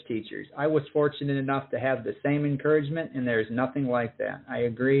English teachers. I was fortunate enough to have the same encouragement, and there's nothing like that. I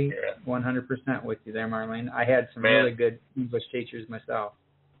agree 100% with you there, Marlena. I had some really good English teachers myself.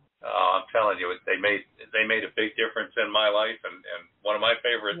 I'm telling you, they made a big difference in my life, and one of my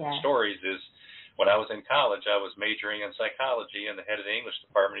favorite stories is when I was in college, I was majoring in psychology, and the head of the English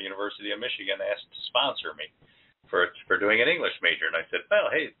department at the University of Michigan asked to sponsor me for doing an English major, and I said,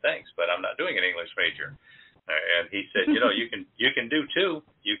 well, hey, thanks, but I'm not doing an English major. And he said, you can do two.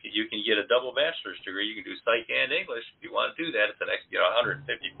 You can get a double bachelor's degree. You can do psych and English if you want to do that. It's an extra 154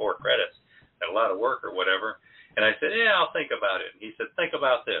 credits and a lot of work or whatever. And I said, I'll think about it. And he said, think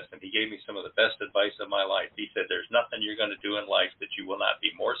about this. And he gave me some of the best advice of my life. He said, there's nothing you're going to do in life that you will not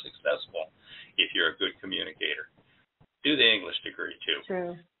be more successful if you're a good communicator. Do the English degree, too.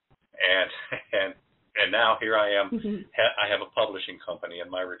 True. And now here I am. I have a publishing company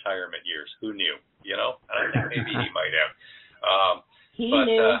in my retirement years. Who knew? I think maybe he might have. He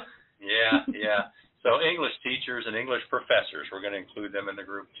knew. So English teachers and English professors, we're going to include them in the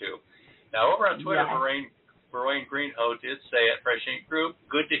group, too. Now, over on Twitter, Verwayne Greenhoe did say at Fresh Ink Group,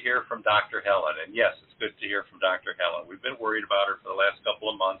 good to hear from Dr. Helen. And yes, it's good to hear from Dr. Helen. We've been worried about her for the last couple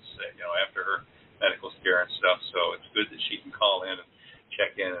of months, after her medical scare and stuff. So it's good that she can call in and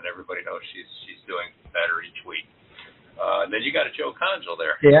check in, and everybody knows she's doing better each week. And then you got a Joe Conjal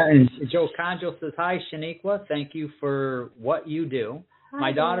there. Yeah, and Joe Conjal says, hi, Shaniqua. Thank you for what you do.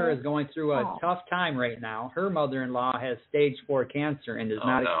 My daughter is going through a tough time right now. Her mother-in-law has stage 4 cancer and is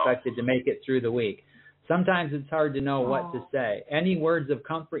not expected to make it through the week. Sometimes it's hard to know what to say. Any words of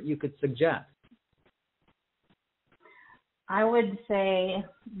comfort you could suggest? I would say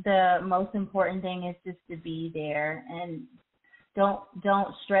the most important thing is just to be there, and don't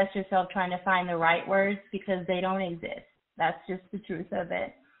stress yourself trying to find the right words because they don't exist. That's just the truth of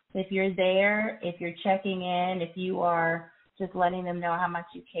it. If you're there, if you're checking in, if you are just letting them know how much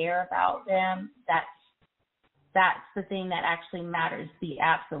you care about them, that's the thing that actually matters the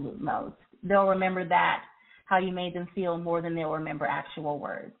absolute most. They'll remember that, how you made them feel, more than they'll remember actual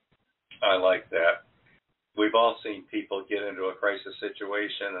words. I like that. We've all seen people get into a crisis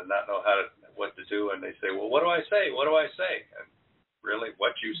situation and not know what to do, and they say, well, what do I say? What do I say? And really,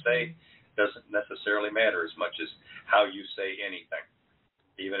 what you say doesn't necessarily matter as much as how you say anything,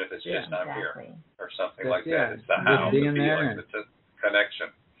 even if it's just I'm here or something like that. It's the how, the feeling, it's a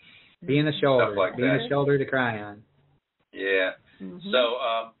connection. Being a shoulder. Being a shoulder to cry on. Yeah. Mm-hmm. So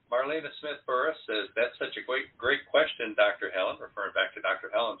Marlena Smith-Burris says, that's such a great question, Dr. Helen, referring back to Dr.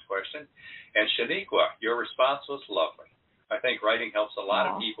 Helen's question. And Shaniqua, your response was lovely. I think writing helps a lot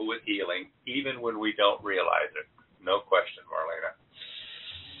of people with healing, even when we don't realize it. No question, Marlena.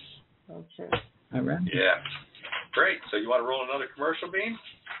 So true. All right. Yeah. Great. So you want to roll another commercial, Beam?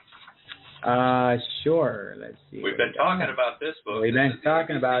 Sure. Let's see. We've been talking about this book. We've been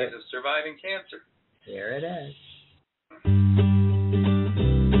talking about it. Surviving Cancer. Here it is.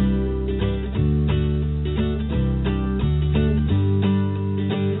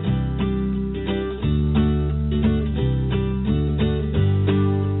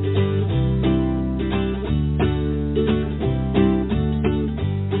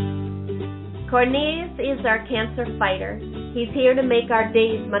 Cornelius is our cancer fighter. He's here to make our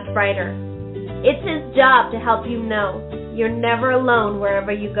days much brighter. It's his job to help you know you're never alone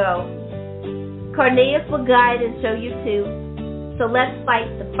wherever you go. Cornelius will guide and show you too. So let's fight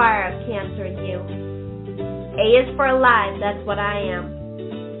the fire of cancer in you. A is for alive, that's what I am.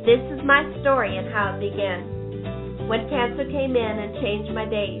 This is my story and how it began. When cancer came in and changed my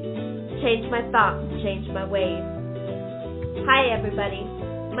days, changed my thoughts and changed my ways. Hi everybody,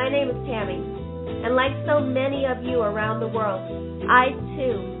 my name is Tammy. And like so many of you around the world, I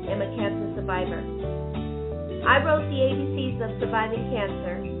too am a cancer survivor. I wrote the ABCs of surviving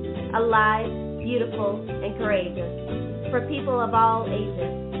cancer, alive, beautiful, and courageous, for people of all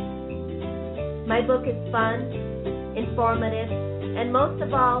ages. My book is fun, informative, and most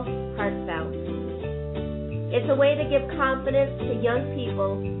of all, heartfelt. It's a way to give confidence to young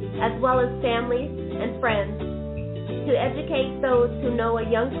people, as well as families and friends, to educate those who know a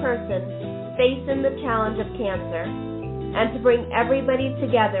young person facing the challenge of cancer, and to bring everybody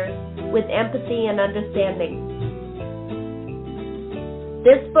together with empathy and understanding.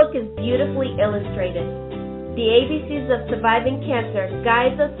 This book is beautifully illustrated. The ABCs of Surviving Cancer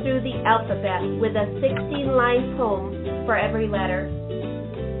guides us through the alphabet with a 16-line poem for every letter.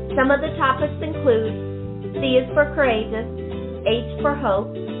 Some of the topics include C is for courageous, H for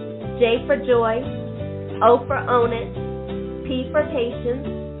hope, J for joy, O for own it, P for patience,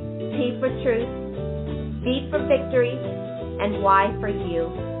 T for truth, V for victory, and Y for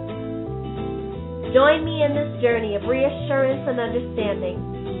you. Join me in this journey of reassurance and understanding,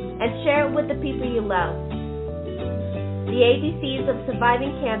 and share it with the people you love. The ABCs of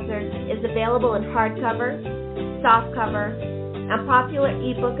Surviving Cancer is available in hardcover, softcover, and popular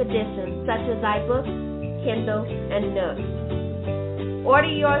ebook editions such as iBook, Kindle, and Nook.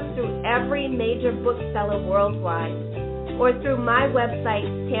 Order yours through every major bookseller worldwide, or through my website,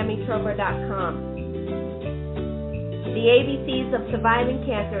 TammyTrober.com. The ABCs of Surviving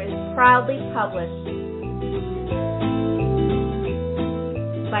Cancer is proudly published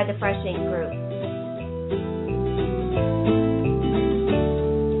by the Fresh Ink Group.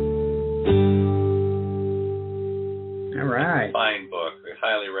 All right. Fine book. We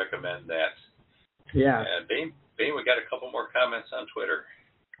highly recommend that. Yeah. Beem, we got a couple more comments on Twitter.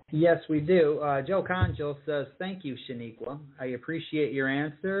 Yes, we do. Joe Conjil says, thank you, Shaniqua. I appreciate your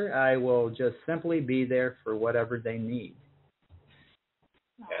answer. I will just simply be there for whatever they need.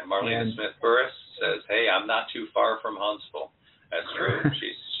 And Marlena Smith-Burris says, hey, I'm not too far from Huntsville. That's true.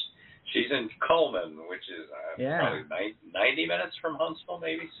 She's in Coleman, which is probably 90 minutes from Huntsville,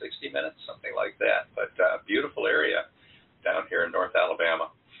 maybe 60 minutes, something like that. But beautiful area down here in North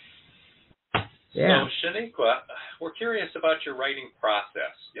Alabama. Yeah. So, Shaniqua, we're curious about your writing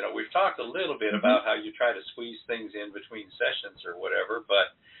process. You know, we've talked a little bit about how you try to squeeze things in between sessions or whatever,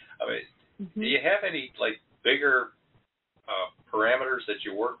 but, I mean, do you have any, like, bigger parameters that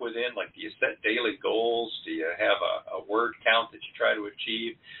you work within? Like, do you set daily goals? Do you have a word count that you try to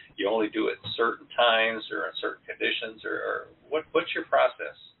achieve? You only do it certain times or in certain conditions, or what's your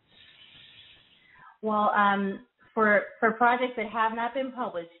process? Well, for projects that have not been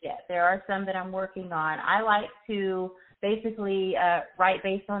published yet, there are some that I'm working on. I like to basically write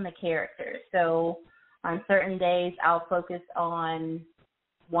based on the characters. So on certain days, I'll focus on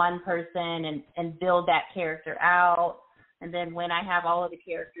one person and build that character out. And then when I have all of the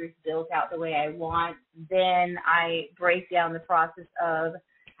characters built out the way I want, then I break down the process of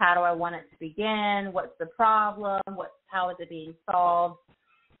how do I want it to begin, what's the problem, how is it being solved.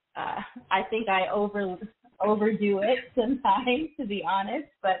 I think I overdo it sometimes, to be honest,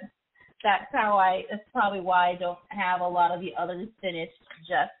 but that's probably why I don't have a lot of the others finished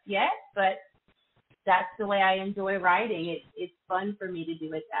just yet, but that's the way I enjoy writing. It's fun for me to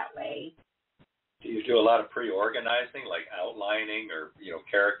do it that way. Do you do a lot of pre-organizing, like outlining or,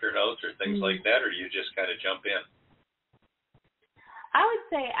 character notes or things like that, or do you just kind of jump in? I would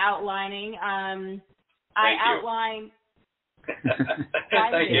say outlining. Outline.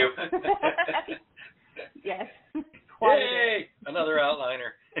 Thank you. Yes. Yay! Another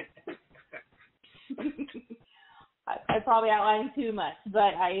outliner. I probably outline too much,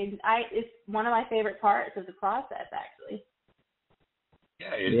 but it's one of my favorite parts of the process, actually.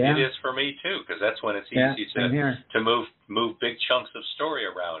 Yeah, it is for me too, because that's when it's easy to move big chunks of story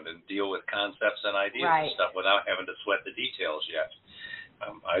around and deal with concepts and ideas and stuff without having to sweat the details yet.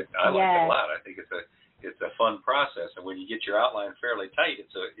 I like it a lot. I think it's a fun process, and when you get your outline fairly tight,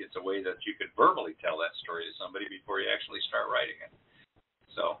 it's a way that you could verbally tell that story to somebody before you actually start writing it.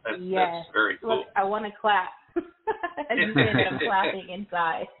 So that's very cool. Look, I want to clap. I just ended up clapping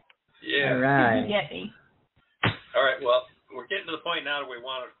inside. Yeah. All right. You get me. All right. Well, we're getting to the point now that we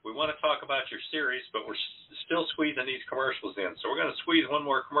want to talk about your series, but we're still squeezing these commercials in. So we're going to squeeze one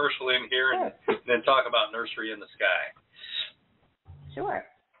more commercial in here and then talk about Nursery in the Sky. Sure.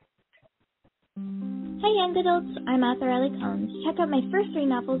 Hi, young adults. I'm author Ellie Collins. Check out my first 3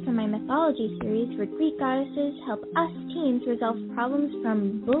 novels from my mythology series where Greek goddesses help us teens resolve problems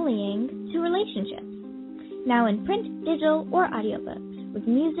from bullying to relationships. Now in print, digital, or audiobooks with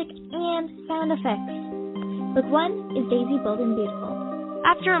music and sound effects. Book 1 is Daisy Bold and Beautiful.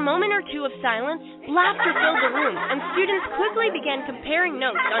 After a moment or two of silence, laughter filled the room, and students quickly began comparing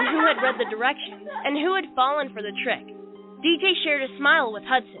notes on who had read the directions and who had fallen for the trick. DJ shared a smile with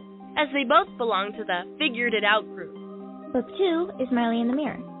Hudson, as they both belonged to the Figured It Out group. Book 2 is Miley in the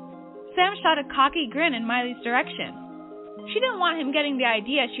Mirror. Sam shot a cocky grin in Miley's direction. She didn't want him getting the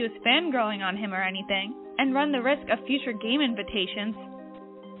idea she was fangirling on him or anything, and run the risk of future game invitations.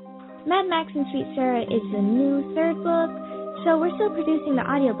 Mad Max and Sweet Sarah is the new third book, so we're still producing the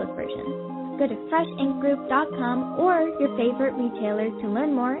audiobook version. Go to freshinkgroup.com or your favorite retailer to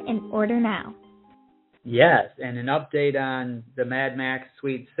learn more and order now. Yes, and an update on the Mad Max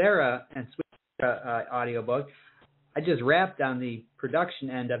Sweet Sarah and Sweet Sarah audiobook. I just wrapped on the production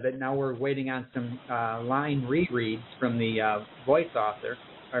end of it. Now we're waiting on some line rereads from the voice author,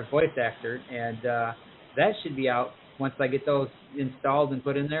 or voice actor, and that should be out. Once I get those installed and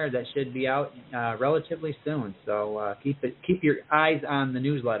put in there, that should be out relatively soon. So keep your eyes on the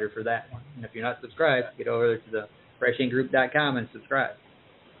newsletter for that one. And if you're not subscribed, get over to the freshinkgroup.com and subscribe.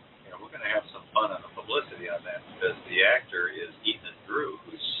 Yeah, we're going to have some fun on the publicity on that because the actor is Ethan Drew,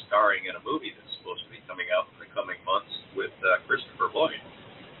 who's starring in a movie that's supposed to be coming out in the coming months with Christopher Lloyd.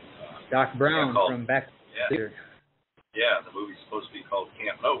 Doc Brown from back there. Yeah, the movie's supposed to be called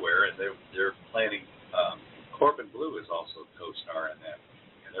Camp Nowhere, and they're planning. Corbin Bleu is also co-star in that,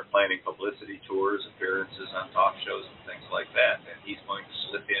 and they're planning publicity tours, appearances on talk shows, and things like that. And he's going to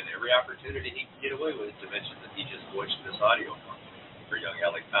slip in every opportunity he can get away with to mention that he just voiced this audio for young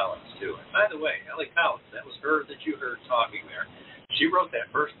Ellie Collins too. And by the way, Ellie Collins, that was her that you heard talking there. She wrote that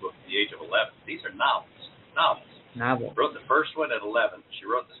first book at the age of 11. These are novels. Novel. Wrote the first one at 11. She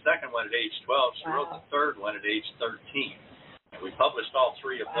wrote the second one at age 12. She wrote the third one at age 13. And we published all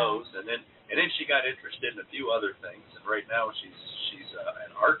three of those, and then she got interested in a few other things. And right now she's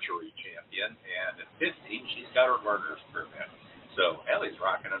an archery champion, and at 15 she's got her learner's permit. So Ellie's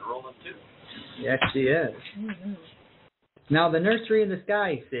rocking and rolling too. Yes, she is. Mm-hmm. Now the Nursery in the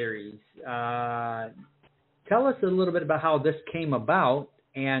Sky series. Tell us a little bit about how this came about.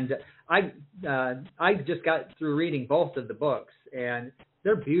 And I just got through reading both of the books, and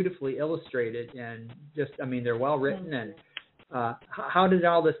they're beautifully illustrated, and they're well written. And how did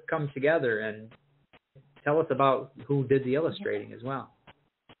all this come together? And tell us about who did the illustrating as well.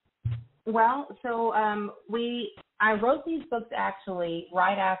 Well, so I wrote these books actually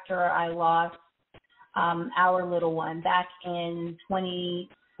right after I lost our little one. Back in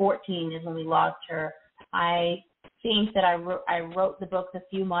 2014 is when we lost her. I think that I wrote the books a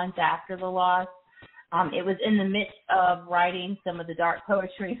few months after the loss. It was in the midst of writing some of the dark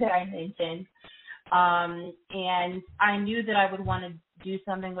poetry that I mentioned. And I knew that I would want to do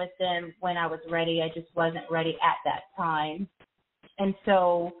something with them when I was ready. I just wasn't ready at that time. And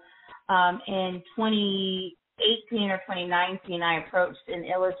so in 2018 or 2019, I approached an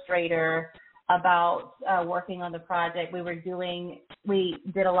illustrator about working on the project. We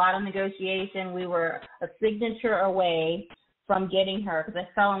did a lot of negotiation. We were a signature away from getting her because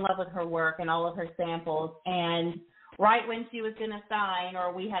I fell in love with her work and all of her samples. And right when she was going to sign,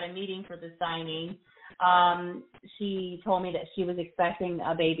 or we had a meeting for the signing, she told me that she was expecting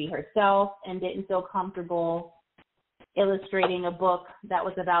a baby herself and didn't feel comfortable illustrating a book that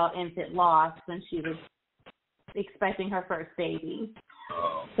was about infant loss when she was expecting her first baby.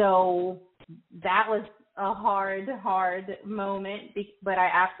 So that was a hard moment, but I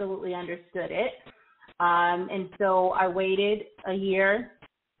absolutely understood it. And so I waited a year,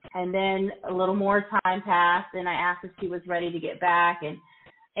 and then a little more time passed, and I asked if she was ready to get back, and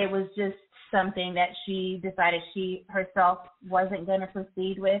it was just something that she decided she herself wasn't going to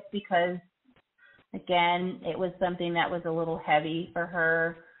proceed with because, again, it was something that was a little heavy for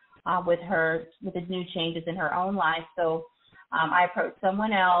her with the new changes in her own life. So I approached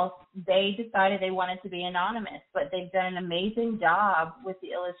someone else. They decided they wanted to be anonymous, but they've done an amazing job with the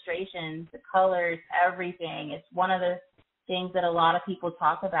illustrations, the colors, everything. It's one of the things that a lot of people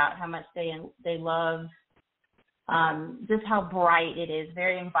talk about, how much they love, just how bright it is,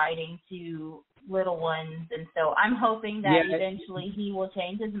 very inviting to little ones. And so I'm hoping that eventually he will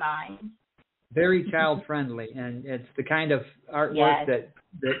change his mind. Very child friendly, and it's the kind of artwork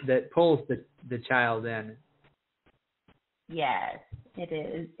that pulls the child in. Yes, it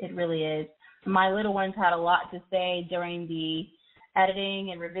is. It really is. My little ones had a lot to say during the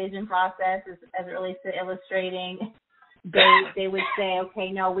editing and revision process as it relates to illustrating. They would say,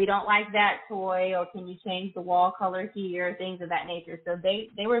 okay, no, we don't like that toy, or can you change the wall color here, things of that nature. So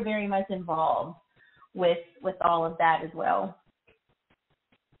they were very much involved with all of that as well.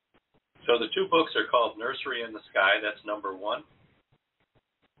 So the two books are called Nursery in the Sky. That's number one.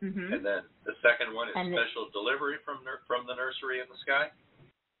 Mm-hmm. And then the second one is Special Delivery from the Nursery in the Sky.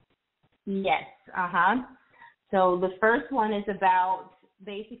 Yes. So the first one is about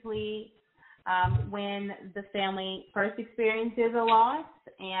basically when the family first experiences a loss,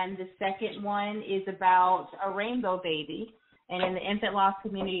 and the second one is about a rainbow baby. And in the infant loss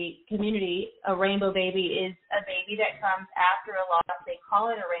community, a rainbow baby is a baby that comes after a loss. They call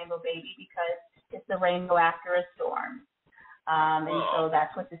it a rainbow baby because it's the rainbow after a storm. And so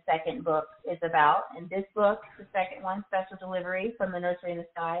that's what the second book is about. And this book, the second one, Special Delivery from the Nursery in the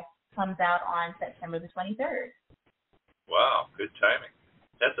Sky, comes out on September the 23rd. Wow, good timing.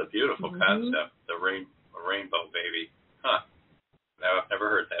 That's a beautiful concept, a rainbow baby. Huh. Now, I've never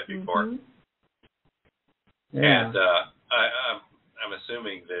heard that before. Yeah. And I'm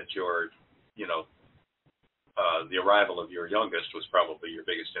assuming that your, the arrival of your youngest was probably your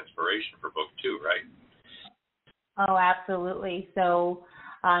biggest inspiration for book 2, right? Oh, absolutely. So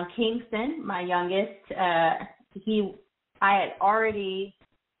Kingston, my youngest, I had already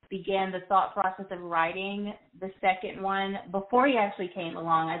began the thought process of writing the second one before he actually came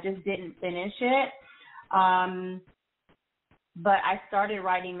along. I just didn't finish it. But I started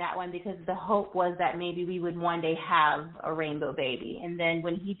writing that one because the hope was that maybe we would one day have a rainbow baby. And then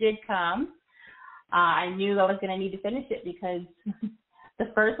when he did come, I knew I was going to need to finish it because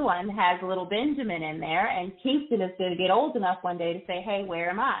the first one has little Benjamin in there, and Kingston is going to get old enough one day to say, hey, where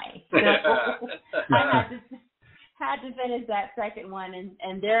am I? So I had to finish that second one,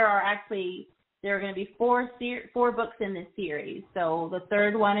 and there are going to be four books in this series. So the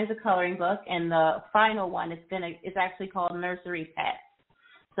third one is a coloring book, and the final one is actually called Nursery Pets.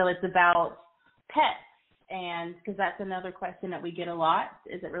 So it's about pets, and because that's another question that we get a lot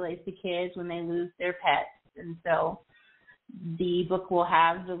as it relates to kids when they lose their pets. And so the book will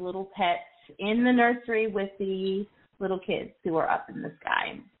have the little pets in the nursery with the little kids who are up in the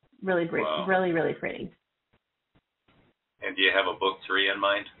sky. Really pretty. Wow. Really, really pretty. And do you have a book 3 in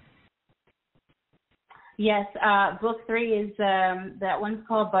mind? Yes, book 3 is that one's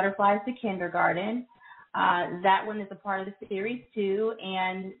called Butterflies to Kindergarten. That one is a part of the series too,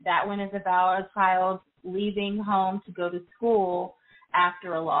 and that one is about a child leaving home to go to school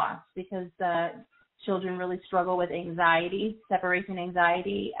after a loss, because children really struggle with anxiety, separation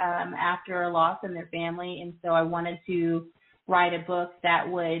anxiety, after a loss in their family. And so I wanted to write a book that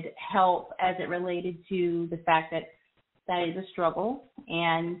would help as it related to the fact that that is a struggle,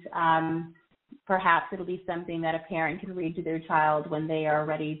 and perhaps it'll be something that a parent can read to their child when they are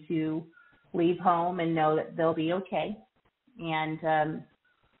ready to leave home and know that they'll be okay. And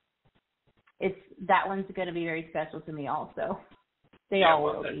that one's going to be very special to me also. They're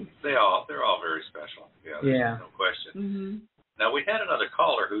all very special. Yeah. No question. Mm-hmm. Now, we had another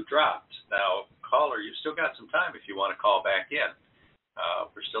caller who dropped. Now, caller, you've still got some time if you want to call back in.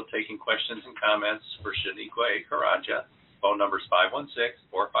 We're still taking questions and comments for Shaniqua A. Karanja. Phone number is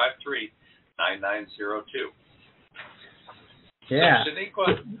 516-453-9902. Yeah. So,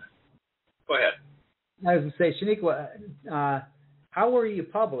 Shaniqua, go ahead. I was going to say, Shaniqua, how were you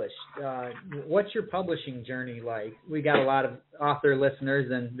published? What's your publishing journey like? We got a lot of author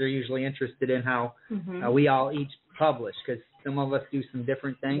listeners, and they're usually interested in how we all each publish, because some of us do some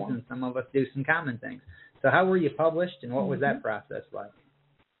different things and some of us do some common things. So how were you published, and what was that process like?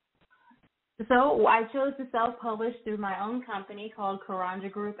 So I chose to self-publish through my own company called Karanja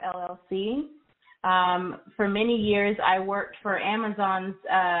Group, LLC. For many years, I worked for Amazon's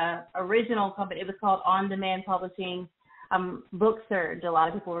original company. It was called On Demand Publishing, Book Surge, a lot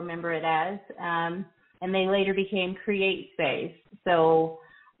of people remember it as, and they later became Create Space. So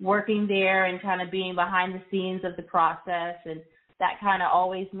working there and kind of being behind the scenes of the process, and that kind of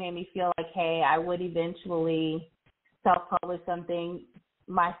always made me feel like, hey, I would eventually self-publish something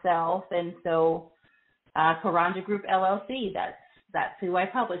myself. And so Karanja Group LLC, that's who I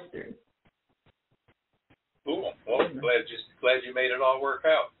published through. Cool. Well, glad you made it all work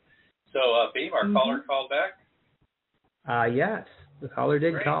out. So, Beem, our caller called back? Yes, the caller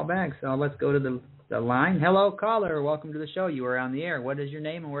did call back. So let's go to the line. Hello, caller. Welcome to the show. You are on the air. What is your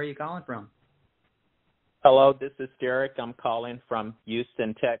name and where are you calling from? Hello, this is Derek. I'm calling from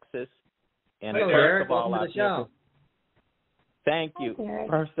Houston, Texas. And hello, Derek. Welcome to the show. Thank you. Hi,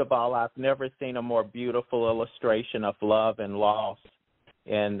 first of all, I've never seen a more beautiful illustration of love and loss,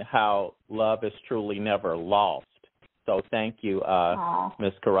 and how love is truly never lost. So thank you,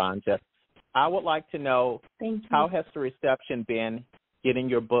 Ms. Karanja. I would like to know, how has the reception been getting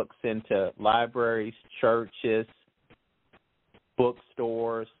your books into libraries, churches,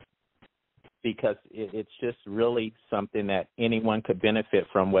 bookstores, because it's just really something that anyone could benefit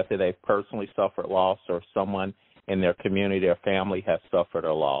from, whether they've personally suffered loss or someone in their community or family has suffered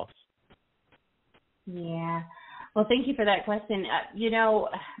a loss. Yeah. Well, thank you for that question.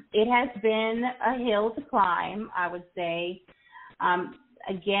 It has been a hill to climb, I would say.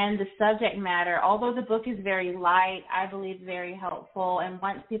 Again, the subject matter, although the book is very light, I believe very helpful. And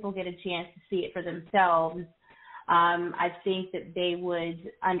once people get a chance to see it for themselves, I think that they would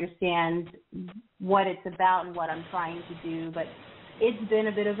understand what it's about and what I'm trying to do. But it's been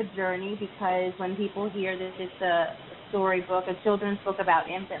a bit of a journey, because when people hear that it's a storybook, a children's book about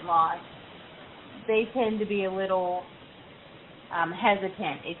infant loss, they tend to be a little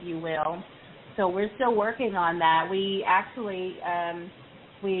hesitant, if you will. So we're still working on that. We actually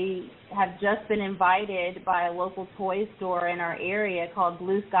we have just been invited by a local toy store in our area called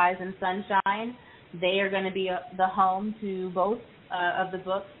Blue Skies and Sunshine. They are going to be the home to both of the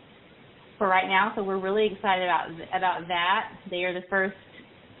books for right now, so we're really excited about that. They are the first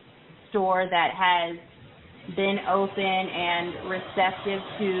store that has been open and receptive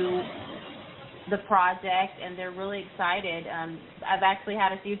to the project, and they're really excited. I've actually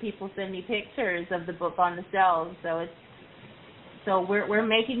had a few people send me pictures of the book on the shelves, so we're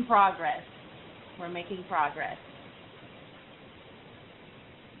making progress. We're making progress.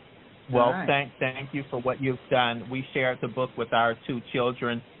 Well, right. Thank you for what you've done. We shared the book with our 2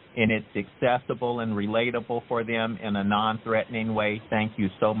 children, and it's accessible and relatable for them in a non-threatening way. Thank you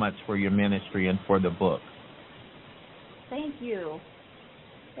so much for your ministry and for the book. Thank you.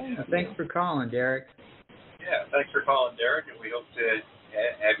 Thanks for calling, Derek. Yeah, thanks for calling, Derek, and we hope to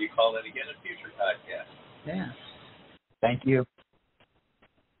have you call in again in future podcasts. Yeah. Thank you.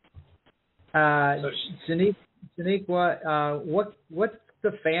 Shaniqua, what's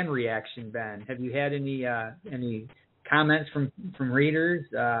the fan reaction been? Have you had any comments from readers?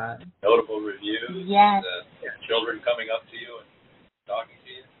 Notable reviews? Yes. Children coming up to you and talking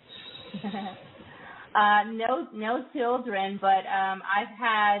to you? No children, but I've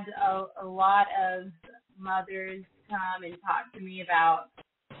had a lot of mothers come and talk to me about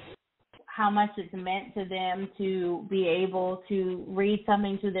how much it's meant to them to be able to read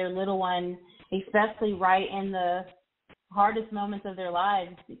something to their little one, especially right in the hardest moments of their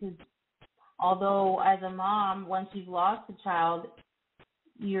lives. Because although as a mom, once you've lost a child,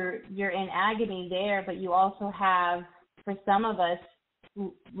 you're in agony there, but you also have, for some of us,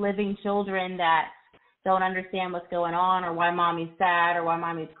 living children that don't understand what's going on, or why mommy's sad, or why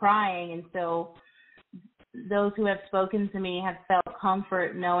mommy's crying. And so those who have spoken to me have felt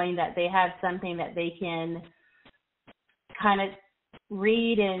comfort knowing that they have something that they can kind of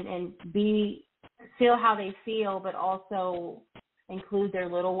read and feel how they feel, but also include their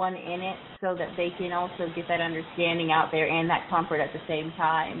little one in it, so that they can also get that understanding out there and that comfort at the same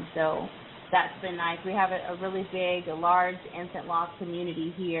time. So that's been nice. We have a really big, a large infant loss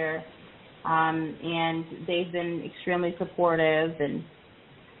community here, and they've been extremely supportive, and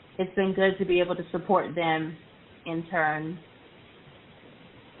it's been good to be able to support them in turn.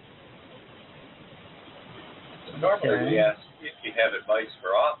 Normally we ask if you have advice for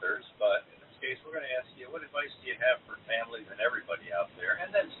authors, but in this case we're going to ask you, what advice do you have for families and everybody out there, and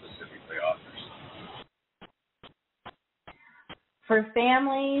then specifically authors? For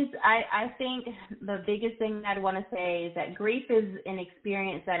families, I think the biggest thing I'd want to say is that grief is an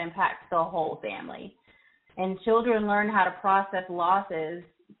experience that impacts the whole family. And children learn how to process losses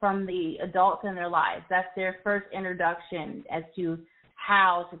from the adults in their lives. That's their first introduction as to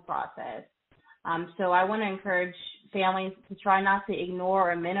how to process. So I want to encourage families to try not to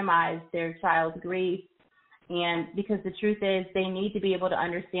ignore or minimize their child's grief, and because the truth is they need to be able to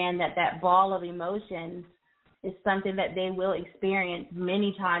understand that that ball of emotions is something that they will experience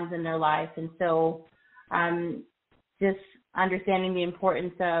many times in their life. And so just understanding the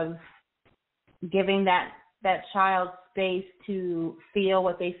importance of giving that child space to feel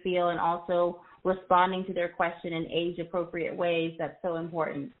what they feel, and also responding to their question in age-appropriate ways, that's so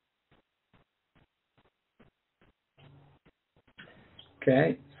important.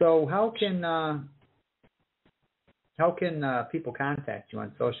 Okay, so how can people contact you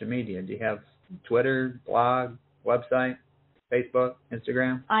on social media? Do you have Twitter, blog, website, Facebook,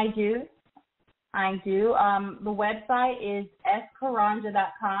 Instagram? I do. The website is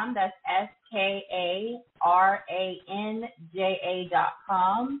skaranja.com. That's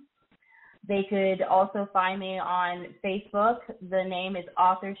SKARANJA.com. They could also find me on Facebook. The name is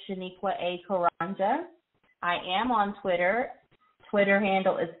author Shaniqua A. Karanja. I am on Twitter. Twitter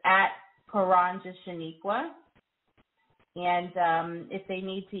handle is @Karanja Shaniqua. And if they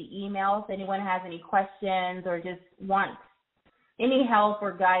need to email, if anyone has any questions or just wants any help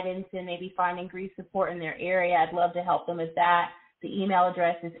or guidance in maybe finding grief support in their area, I'd love to help them with that. The email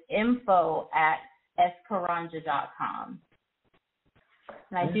address is info@skaranja.com.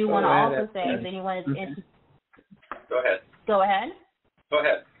 And I do want to also say, if anyone is interested, Go ahead. Go ahead. Go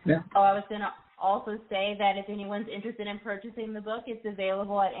ahead. Yeah. Oh, I was going to also say that if anyone's interested in purchasing the book, it's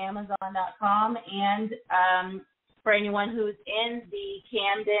available at Amazon.com. And for anyone who's in the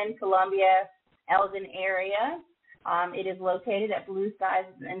Camden, Columbia, Eldon area, it is located at Blue Skies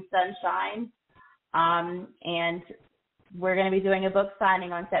and Sunshine. And we're going to be doing a book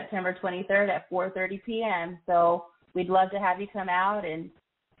signing on September 23rd at 4:30 p.m. So we'd love to have you come out and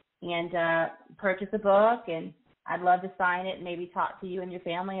purchase a book, and I'd love to sign it and maybe talk to you and your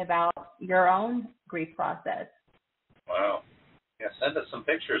family about your own grief process. Wow. Yeah, send us some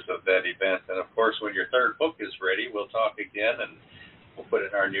pictures of that event. And, of course, when your third book is ready, we'll talk again, and we'll put it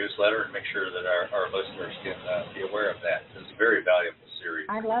in our newsletter and make sure that our listeners can be aware of that. It's a very valuable series.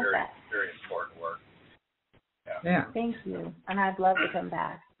 I love that. Very important work. Yeah. Thank you. And I'd love to come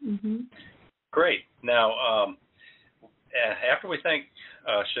back. Mm-hmm. Great. Now, after we thank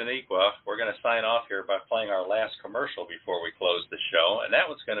Shaniqua, we're going to sign off here by playing our last commercial before we close the show, and that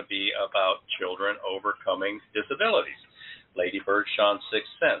one's going to be about children overcoming disabilities. Lady Bird Sean's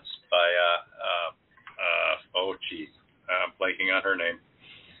Sixth Sense by, I'm blanking on her name.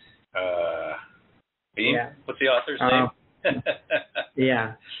 Beem? Yeah. What's the author's name?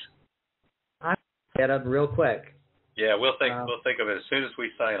 Yeah. I'll get up real quick. Yeah, we'll think of it as soon as we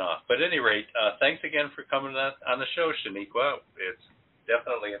sign off. But at any rate, thanks again for coming on the show, Shaniqua. It's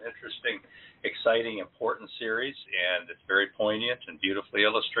definitely an interesting, exciting, important series, and it's very poignant and beautifully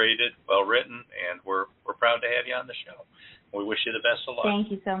illustrated, well written, and we're proud to have you on the show. We wish you the best of luck.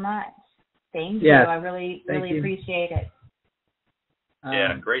 Thank you so much. Thank you. I really appreciate it.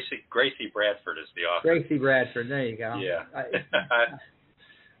 Yeah, Gracie Bradford is the author. Gracie Bradford, there you go. Yeah.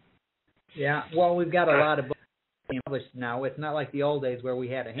 Yeah, well, we've got a lot of books published now. It's not like the old days where we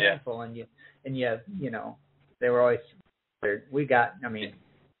had a handful, and you know, they were always. We got,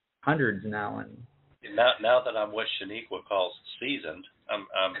 hundreds now, and now that I'm what Shaniqua calls seasoned, I'm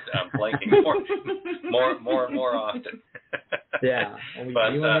blanking more and more often. Yeah,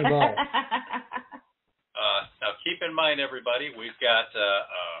 but you and me both. Now keep in mind, everybody, we've got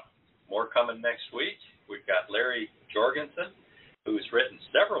more coming next week. We've got Larry Jorgensen, who's written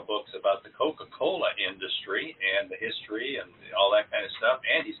several books about the Coca-Cola industry and the history and all that kind of stuff.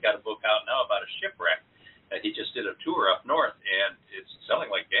 And he's got a book out now about a shipwreck that he just did a tour up north, and it's selling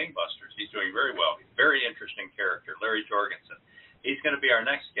like gangbusters. He's doing very well. He's a very interesting character, Larry Jorgensen. He's going to be our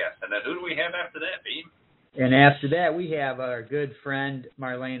next guest. And then who do we have after that, Beem? And after that, we have our good friend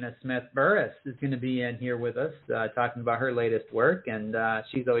Marlena Smith-Burris is going to be in here with us talking about her latest work, and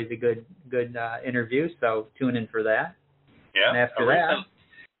she's always a good interview, so tune in for that. Yeah. And after that,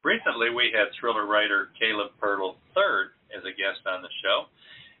 recently we had thriller writer Caleb Pirtle III as a guest on the show.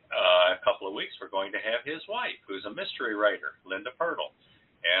 A couple of weeks we're going to have his wife, who's a mystery writer, Linda Pirtle,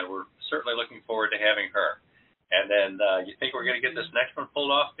 and we're certainly looking forward to having her. And then you think we're going to get this next one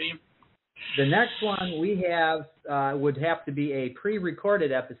pulled off, Beem? The next one we have would have to be a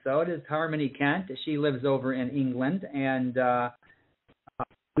pre-recorded episode is Harmony Kent. She lives over in England, and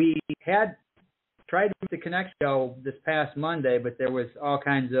we had tried to connect show this past Monday, but there was all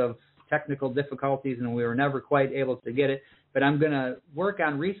kinds of technical difficulties, and we were never quite able to get it. But I'm going to work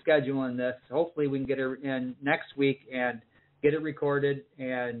on rescheduling this. Hopefully we can get her in next week and get it recorded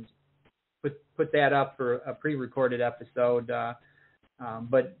and put that up for a pre-recorded episode.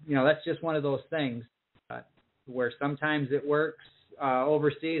 But, that's just one of those things where sometimes it works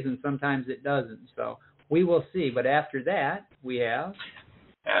overseas and sometimes it doesn't. So we will see. But after that, we have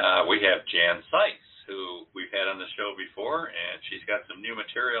Jan Sykes, who we've had on the show before, and she's got some new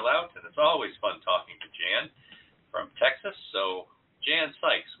material out, and it's always fun talking to Jan from Texas. So Jan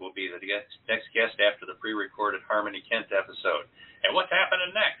Sykes will be the next guest after the pre-recorded Harmony Kent episode. And what's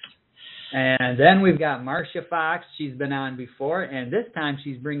happening next? And then we've got Marcia Fox. She's been on before, and this time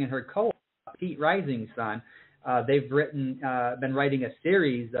she's bringing her co-author, Pete Rising's son. They've been writing a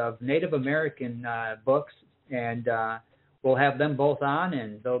series of Native American books, and we'll have them both on,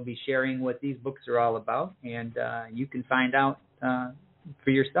 and they'll be sharing what these books are all about, and you can find out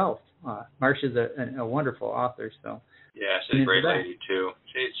for yourself. Marcia's a wonderful author, so. Yeah, she's a great lady too.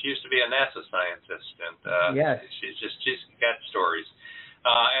 She used to be a NASA scientist, and yes. she's got stories.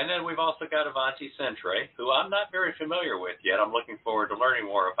 And then we've also got Avanti Centre, who I'm not very familiar with yet. I'm looking forward to learning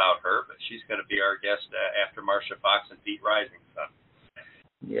more about her, but she's going to be our guest after Marcia Fox and Pete Rising's son.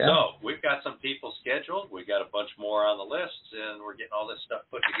 Yeah. So we've got some people scheduled. We've got a bunch more on the list, and we're getting all this stuff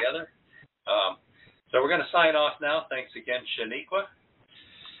put together. So we're going to sign off now. Thanks again, Shaniqua.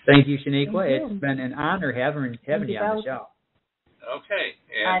 Thank you, Shaniqua. It's been an honor having you on the show. Okay.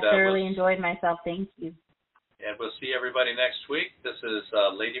 And I thoroughly enjoyed myself. Thank you. And we'll see everybody next week. This is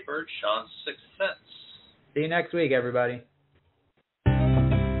Lady Bird, Sean's Sixth Sense. See you next week, everybody.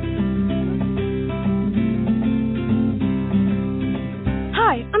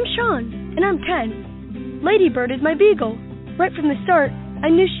 Hi, I'm Sean, and I'm 10. Ladybird is my beagle. Right from the start, I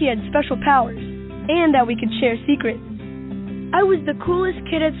knew she had special powers, and that we could share secrets. I was the coolest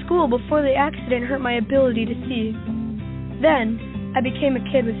kid at school before the accident hurt my ability to see. Then, I became a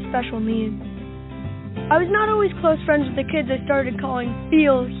kid with special needs. I was not always close friends with the kids I started calling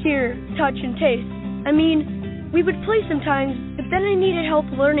feel, hear, touch, and taste. I mean, we would play sometimes, but then I needed help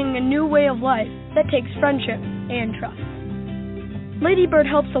learning a new way of life that takes friendship and trust. Ladybird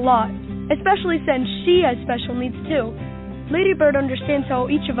helps a lot, especially since she has special needs too. Ladybird understands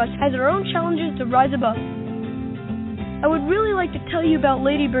how each of us has our own challenges to rise above. I would really like to tell you about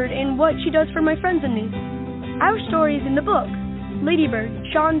Ladybird and what she does for my friends and me. Our story is in the book, Ladybird,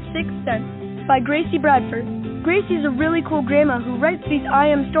 Sean's Sixth Sense, by Gracie Bradford. Gracie is a really cool grandma who writes these I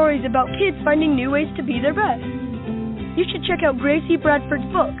Am stories about kids finding new ways to be their best. You should check out Gracie Bradford's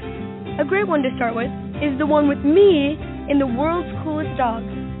books. A great one to start with is the one with me and the world's coolest dog,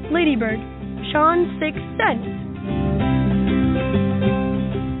 Ladybird, Sean's Sixth Sense.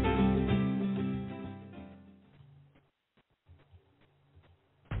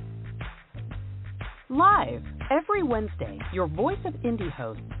 Live every Wednesday, your Voice of Indie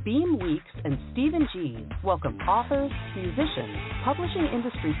hosts Beem Weeks and Stephen G welcome authors, musicians, publishing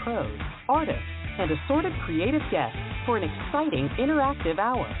industry pros, artists, and assorted creative guests for an exciting interactive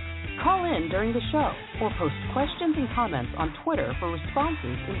hour. Call in during the show or post questions and comments on Twitter for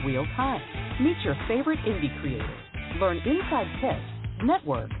responses in real time. Meet your favorite indie creators, learn inside tips,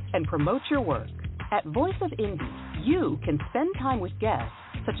 network, and promote your work. At Voice of Indie, you can spend time with guests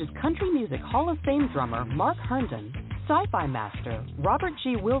such as country music Hall of Fame drummer Mark Herndon, sci-fi master Robert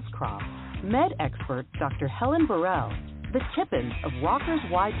G. Wilscroft, med expert Dr. Helen Burrell, the Tippins of Rockers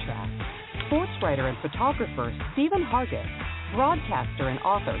Wide Track, sports writer and photographer Stephen Hargis, broadcaster and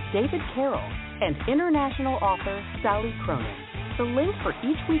author David Carroll, and international author Sally Cronin. The link for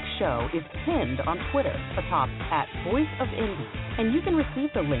each week's show is pinned on Twitter atop @VoiceOfIndie, and you can receive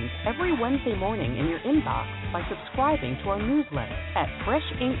the link every Wednesday morning in your inbox by subscribing to our newsletter at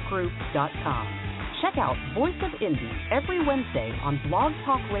FreshInkGroup.com. Check out Voice of Indie every Wednesday on Blog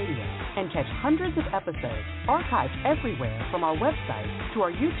Talk Radio and catch hundreds of episodes archived everywhere from our website to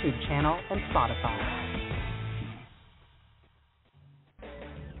our YouTube channel and Spotify.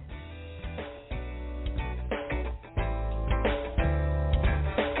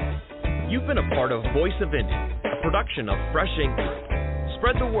 You've been a part of Voice of Indie, a production of Fresh Ink Group.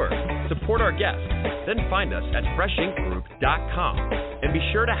 Spread the word, support our guests, then find us at FreshInkGroup.com and be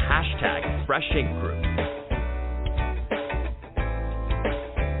sure to hashtag Fresh Ink Group.